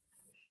it.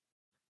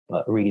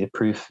 But really the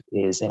proof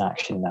is in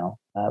action now.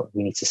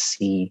 We need to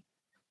see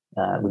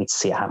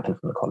it happen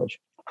from the college.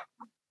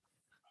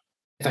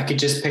 If I could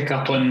just pick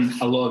up on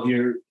a lot of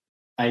your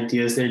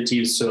ideas there,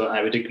 Jeeves, so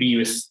I would agree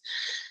with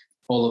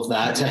all of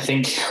that. I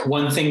think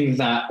one thing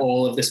that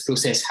all of this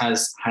process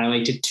has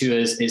highlighted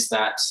to us is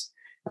that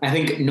I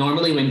think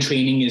normally when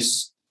training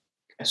is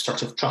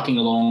sort of trucking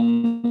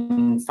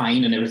along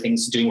fine and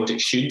everything's doing what it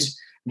should,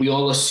 we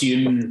all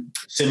assume,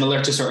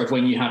 similar to sort of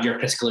when you have your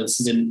critical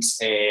incident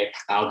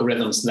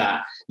algorithms,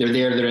 that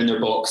they're in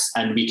their box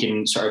and we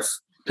can sort of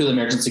pull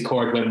emergency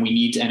cord when we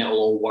need and it'll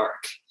all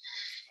work.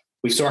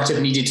 We've sort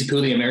of needed to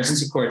pull the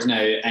emergency cord now,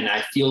 and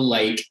I feel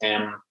like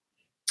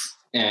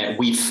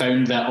we've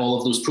found that all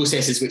of those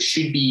processes, which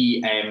should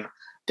be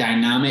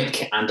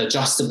dynamic and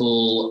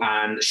adjustable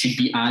and should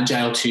be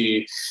agile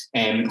to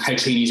how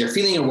trainees are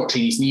feeling or what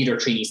trainees need or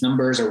trainees'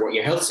 numbers or what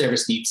your health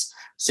service needs,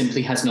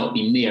 simply has not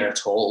been there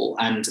at all.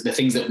 And the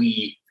things that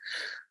we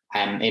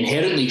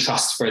inherently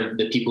trust for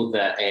the people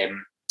that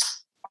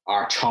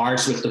are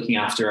charged with looking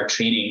after our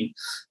training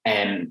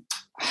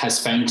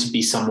has found to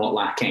be somewhat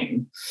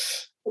lacking.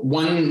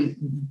 One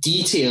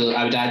detail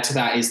I would add to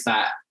that is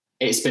that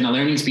it's been a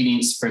learning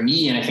experience for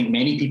me, and I think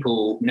many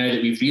people, now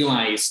that we've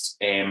realised,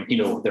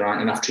 there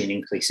aren't enough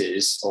training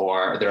places,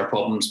 or there are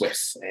problems with,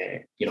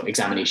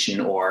 examination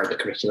or the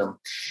curriculum,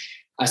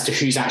 as to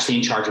who's actually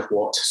in charge of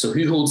what. So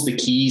who holds the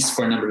keys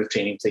for a number of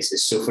training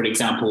places? So, for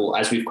example,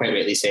 as we've quite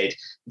rightly said,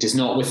 it is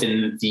not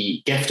within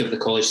the gift of the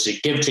college to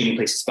give training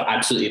places, but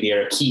absolutely they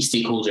are a key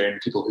stakeholder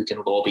and people who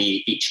can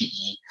lobby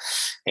HEE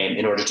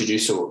in order to do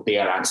so. They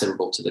are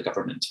answerable to the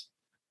government.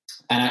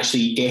 And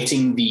actually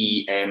getting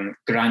the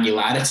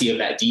granularity of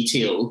that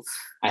detail,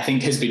 I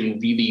think, has been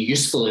really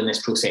useful in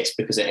this process,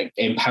 because it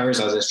empowers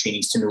us as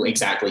trainees to know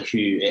exactly who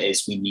it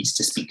is we need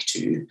to speak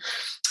to,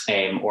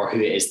 or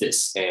who it is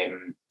that's,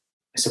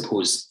 I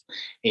suppose,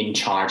 in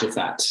charge of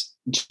that.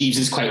 Jeeves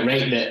is quite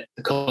right that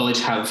the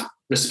college have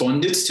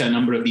responded to a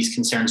number of these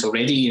concerns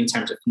already in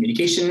terms of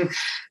communication,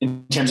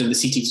 in terms of the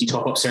CTT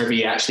top-up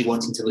survey, actually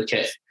wanting to look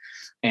at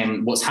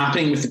what's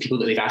happening with the people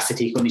that they've asked to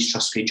take on these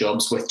trust grade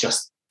jobs with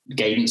just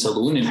guidance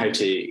alone and how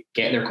to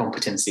get their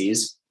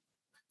competencies.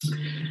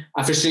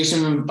 A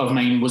frustration of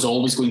mine was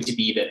always going to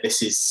be that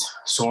this is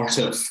sort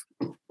of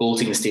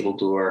bolting the stable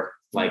door,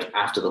 like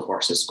after the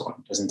horse is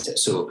gone, isn't it?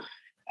 So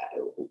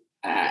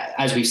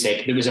as we've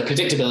said, there was a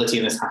predictability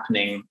in this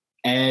happening.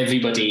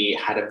 Everybody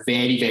had a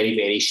very, very,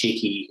 very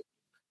shaky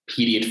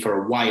period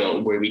for a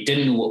while where we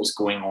didn't know what was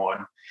going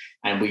on,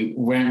 and we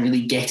weren't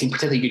really getting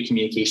particularly good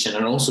communication.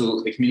 And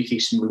also the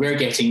communication we were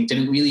getting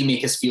didn't really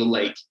make us feel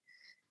like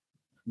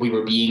we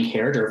were being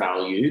heard or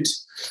valued.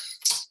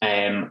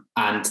 And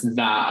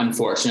that,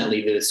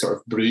 unfortunately, the sort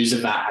of bruise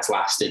of that has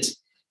lasted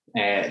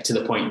to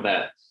the point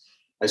that,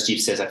 as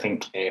Jeeves says, I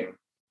think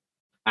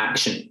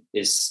action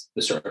is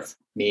the sort of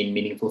main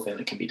meaningful thing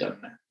that can be done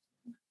now.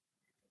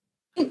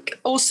 I think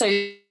also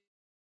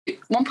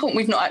one point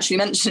we've not actually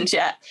mentioned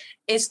yet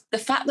is the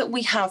fact that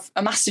we have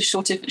a massive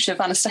shortage of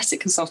anaesthetic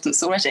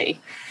consultants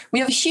already. We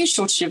have a huge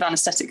shortage of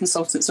anaesthetic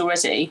consultants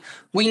already.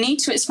 We need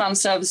to expand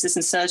services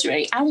in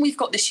surgery, and we've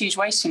got this huge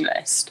waiting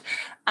list.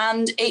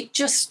 And it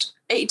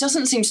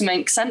doesn't seem to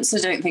make sense, I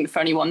don't think, for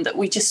anyone that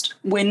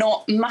we're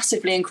not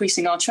massively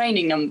increasing our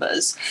training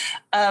numbers.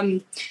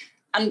 And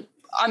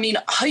I mean,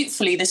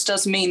 hopefully this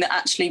does mean that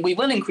actually we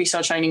will increase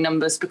our training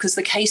numbers, because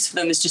the case for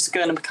them is just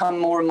going to become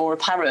more and more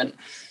apparent.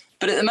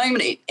 But at the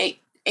moment,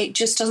 it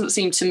just doesn't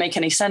seem to make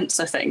any sense,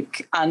 I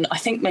think. And I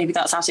think maybe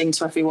that's adding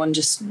to everyone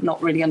just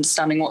not really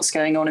understanding what's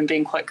going on and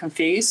being quite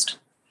confused.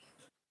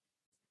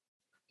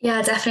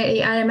 Yeah,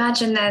 definitely. I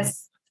imagine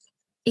there's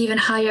even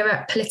higher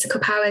up political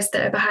powers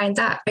that are behind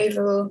that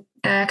overall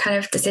kind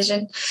of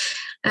decision.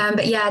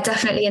 But yeah,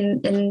 definitely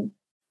in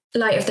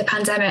light of the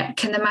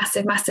pandemic and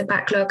the massive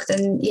backlog,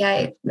 then yeah,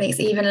 it makes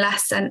even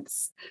less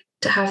sense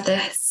to have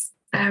this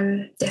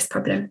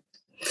problem.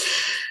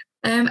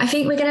 I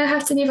think we're going to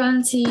have to move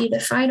on to the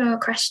final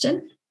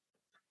question.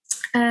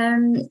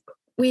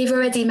 We've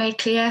already made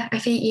clear, I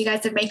think you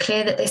guys have made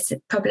clear, that this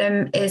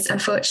problem is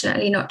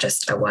unfortunately not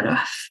just a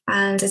one-off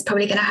and is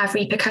probably going to have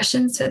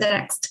repercussions for the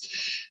next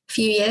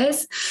few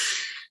years.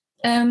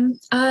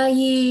 Are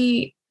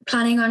you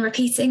planning on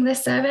repeating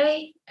this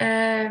survey?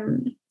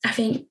 I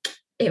think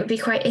it would be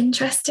quite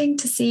interesting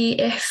to see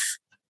if,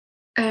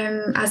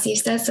 as you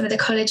said, some of the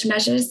college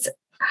measures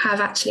have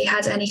actually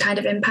had any kind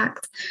of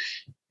impact.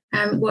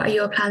 What are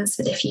your plans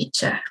for the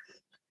future?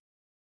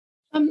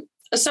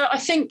 So I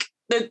think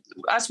that,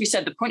 as we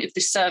said, the point of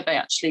this survey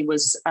actually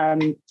was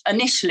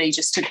initially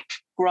just to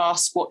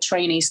grasp what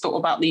trainees thought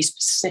about these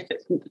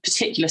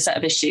particular set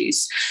of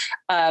issues.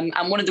 And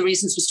one of the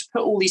reasons was to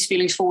put all these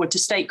feelings forward to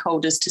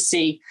stakeholders to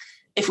see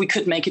if we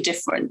could make a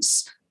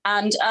difference.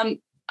 And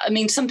I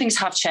mean, some things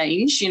have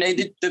changed. You know,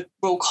 the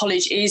Royal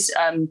College is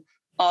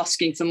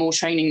asking for more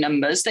training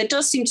numbers. There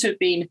does seem to have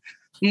been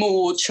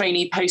more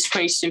trainee posts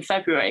created in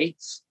February.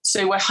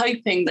 So we're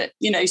hoping that,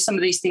 you know, some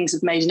of these things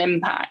have made an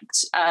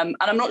impact. And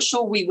I'm not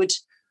sure we would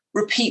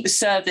repeat the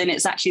survey in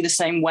exactly the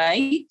same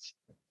way.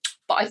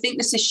 But I think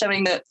this is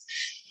showing that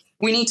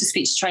we need to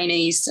speak to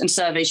trainees and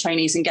survey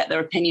trainees and get their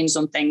opinions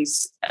on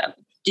things,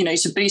 you know,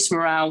 to boost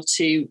morale,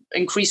 to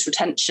increase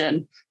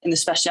retention in the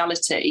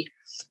speciality.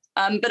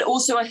 But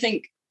also, I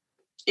think,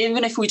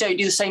 even if we don't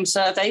do the same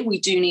survey, we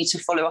do need to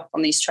follow up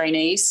on these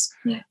trainees.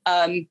 Yeah.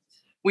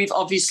 We've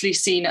obviously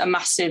seen a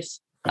massive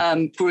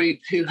group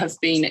who have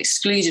been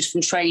excluded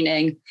from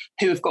training,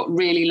 who have got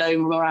really low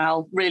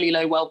morale, really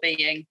low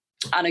well-being,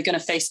 and are going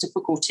to face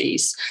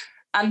difficulties.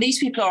 And these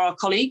people are our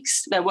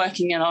colleagues. They're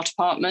working in our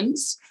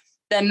departments.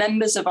 They're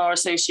members of our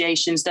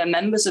associations. They're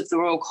members of the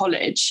Royal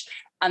College,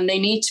 and they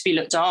need to be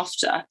looked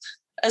after.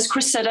 As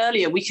Chris said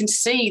earlier, we can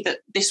see that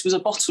this was a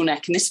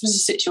bottleneck and this was a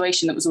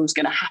situation that was always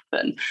going to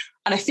happen.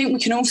 And I think we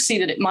can all see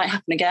that it might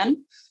happen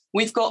again.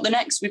 We've got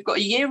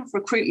a year of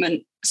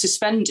recruitment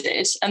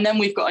suspended, and then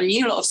we've got a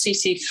new lot of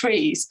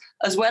CT3s,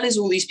 as well as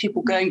all these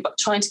people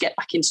trying to get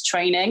back into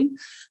training.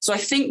 So I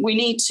think we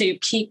need to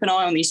keep an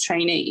eye on these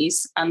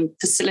trainees and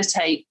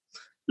facilitate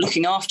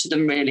looking after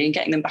them, really, and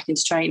getting them back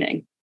into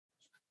training.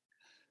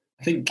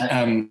 I think,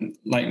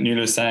 like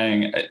Nuala was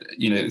saying,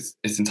 you know,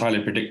 it's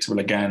entirely predictable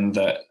again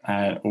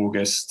that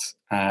August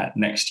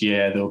next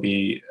year there'll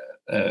be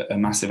a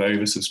massive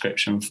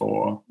oversubscription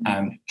for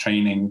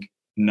training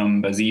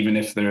numbers, even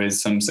if there is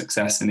some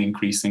success in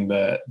increasing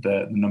the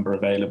number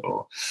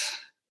available.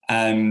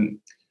 I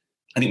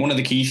think one of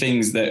the key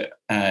things that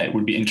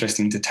would be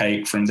interesting to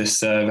take from this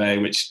survey,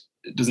 which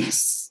doesn't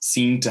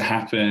seem to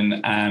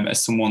happen,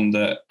 as someone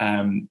that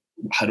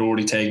had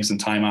already taken some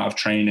time out of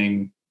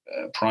training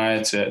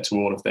prior to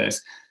all of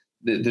this,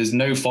 there's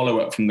no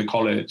follow-up from the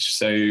college.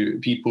 So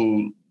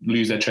people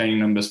lose their training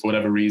numbers for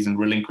whatever reason,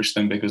 relinquish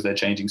them because they're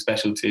changing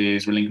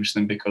specialties, relinquish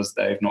them because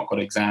they've not got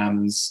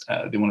exams,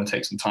 they want to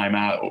take some time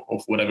out, or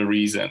for whatever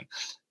reason.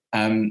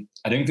 I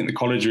don't think the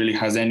college really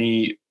has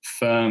any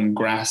firm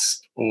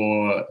grasp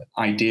or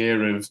idea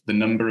of the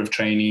number of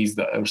trainees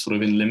that are sort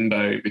of in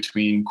limbo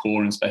between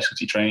core and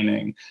specialty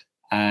training.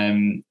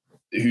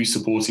 Who's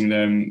supporting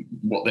them,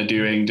 what they're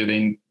doing,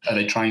 are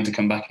they trying to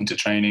come back into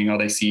training, are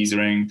they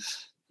Caesaring?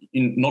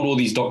 Not all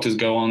these doctors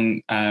go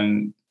on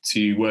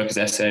to work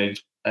as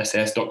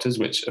SAS doctors,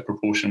 which a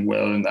proportion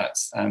will, and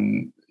that's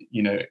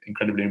you know,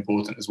 incredibly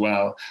important as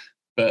well.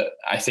 But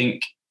I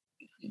think,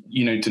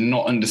 you know, to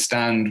not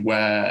understand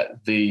where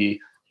the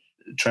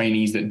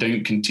trainees that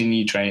don't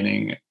continue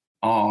training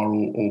are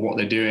or what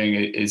they're doing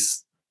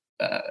is,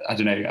 I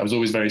don't know, I was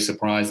always very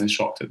surprised and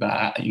shocked at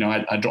that. You know,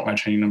 I dropped my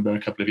training number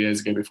a couple of years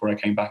ago before I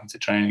came back into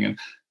training, and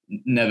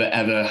never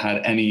ever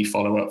had any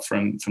follow-up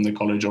from the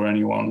college or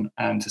anyone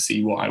to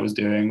see what I was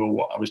doing or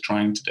what I was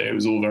trying to do. It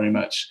was all very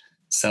much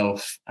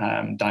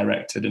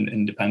self-directed and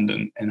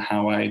independent in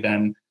how I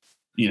then,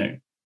 you know,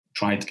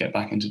 tried to get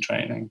back into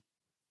training.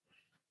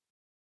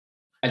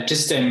 I'd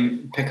just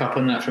pick up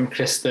on that from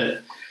Chris,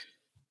 that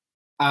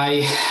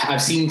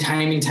I've seen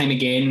time and time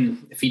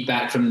again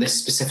feedback from this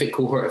specific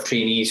cohort of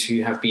trainees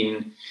who have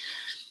been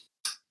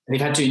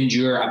they've had to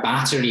endure a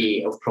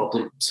battery of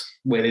problems,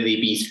 whether they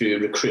be through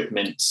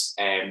recruitment,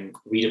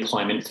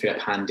 redeployment through a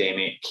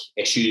pandemic,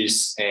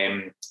 issues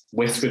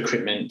with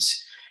recruitment,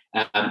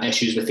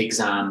 issues with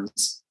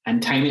exams,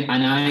 and time.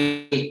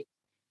 And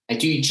I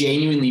do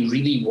genuinely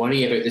really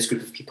worry about this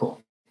group of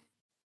people,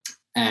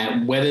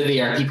 whether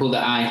they are people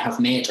that I have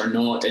met or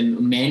not.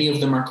 And many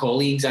of them are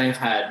colleagues I've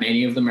had.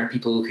 Many of them are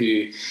people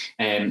who,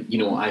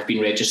 I've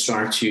been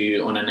registrar to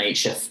on a night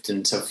shift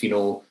and have,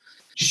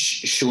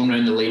 shown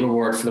around the labour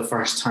ward for the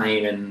first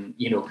time. And,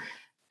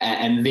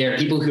 and they're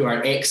people who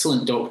are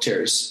excellent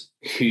doctors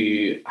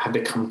who have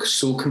become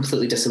so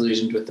completely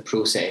disillusioned with the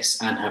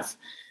process and have,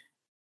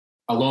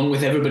 along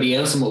with everybody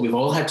else and what we've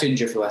all had to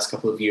endure for the last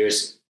couple of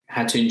years,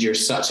 had to endure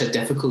such a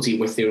difficulty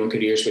with their own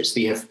careers, which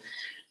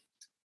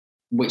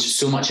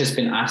so much has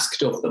been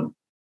asked of them.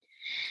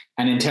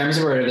 And in terms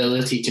of our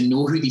ability to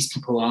know who these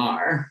people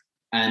are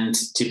and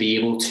to be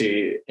able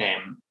to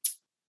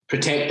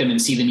protect them and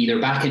see them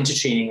either back into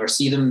training or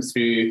see them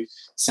through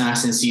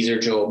SAS and Caesar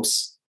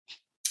jobs,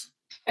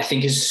 I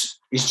think is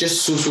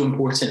just so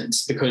important,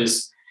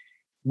 because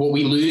what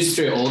we lose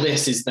through all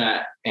this is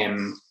that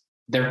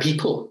they're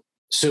people.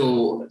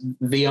 So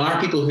they are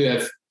people who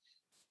have,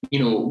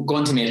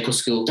 gone to medical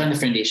school, done the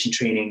foundation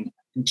training,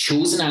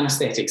 chosen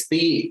anaesthetics.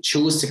 They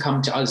chose to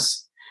come to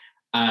us,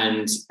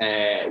 and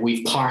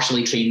we've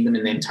partially trained them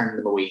and then turned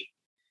them away.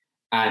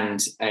 And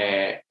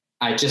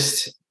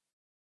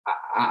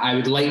I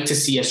would like to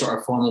see a sort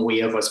of formal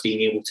way of us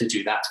being able to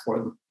do that for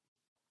them.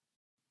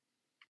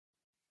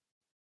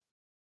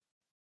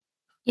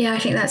 Yeah, I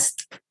think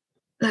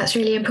that's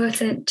really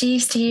important.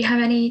 Jeeves, do you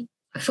have any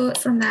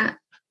thoughts on that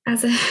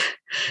as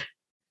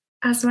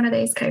one of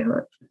those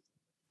cohorts?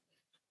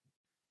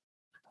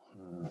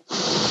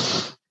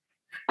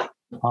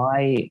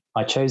 I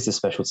chose this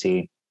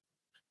specialty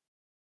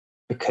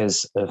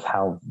because of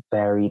how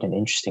varied and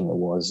interesting it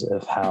was,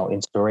 of how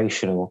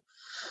inspirational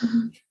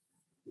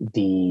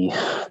the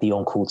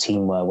on-call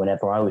team were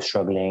whenever I was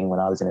struggling, when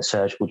I was in a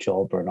surgical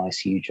job or an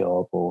ICU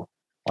job or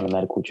on a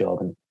medical job.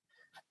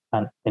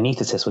 And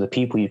anaesthetists were the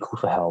people you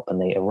called for help,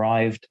 and they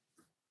arrived,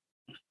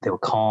 they were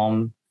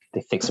calm,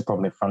 they fixed the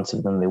problem in front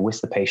of them, they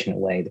whisked the patient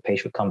away, the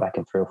patient would come back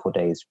in 3 or 4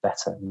 days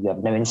better. You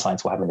have no insight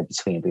into what happened in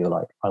between, but you're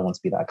like, I want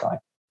to be that guy.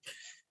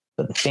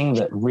 But the thing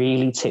that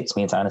really tipped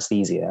me into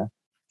anaesthesia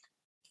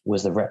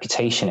was the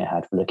reputation it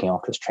had for looking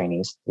after its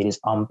trainees. It is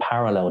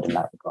unparalleled in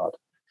that regard.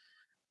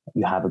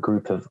 You have a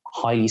group of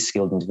highly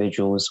skilled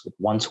individuals with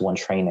one-to-one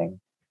training.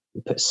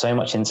 You put so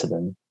much into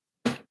them.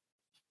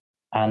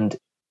 And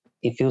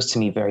it feels to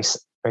me very,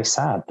 very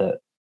sad that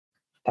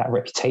that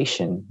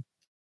reputation,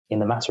 in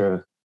the matter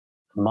of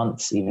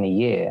months, even a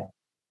year,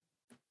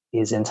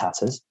 is in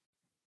tatters.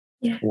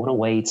 Yeah. What a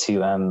way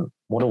to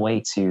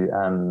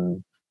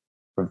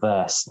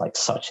reverse like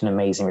such an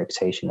amazing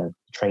reputation of the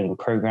training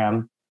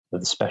program,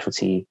 of the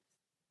specialty,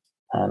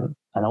 and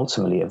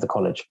ultimately of the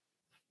college.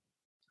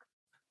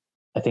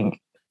 I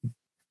think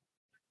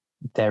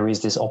there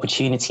is this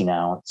opportunity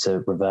now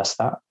to reverse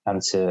that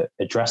and to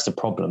address the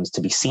problems,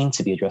 to be seen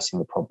to be addressing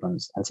the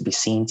problems, and to be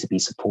seen to be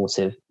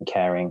supportive and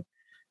caring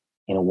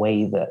in a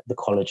way that the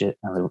college and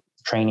the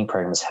training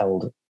program has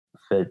held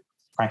for,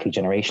 frankly,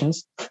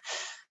 generations.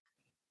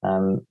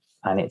 And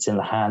it's in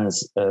the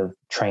hands of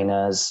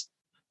trainers,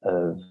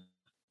 of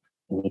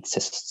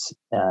anaesthetists,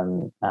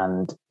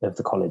 and of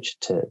the college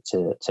to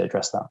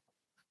address that.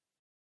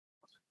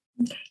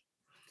 Okay.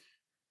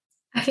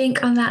 I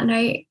think on that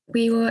note,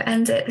 we will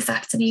end it this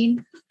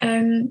afternoon.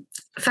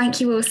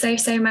 Thank you all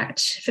so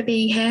much for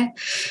being here.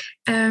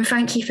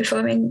 Thank you for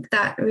forming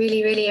that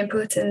really, really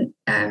important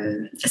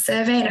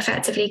survey and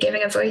effectively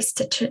giving a voice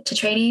to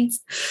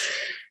trainees.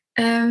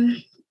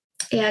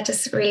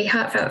 Just really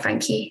heartfelt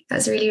thank you.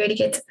 That's really, really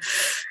good.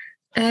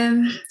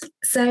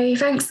 So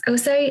thanks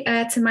also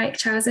to Mike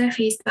Chauser,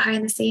 who's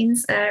behind the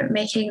scenes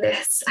making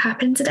this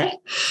happen today.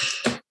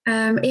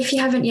 If you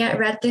haven't yet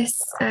read this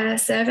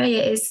survey,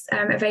 it is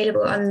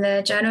available on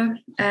the journal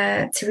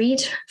to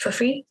read for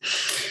free.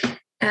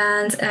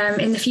 And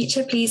in the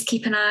future, please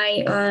keep an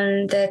eye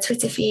on the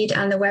Twitter feed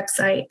and the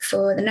website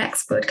for the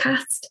next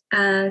broadcast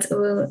and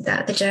all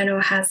that the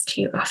journal has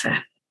to offer.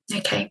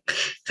 Okay,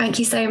 thank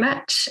you so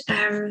much.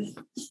 And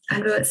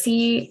we'll see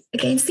you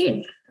again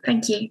soon.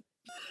 Thank you.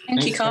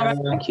 Thank you, Cara.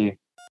 Thank you.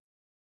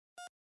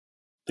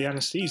 The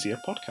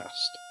Anaesthesia Podcast.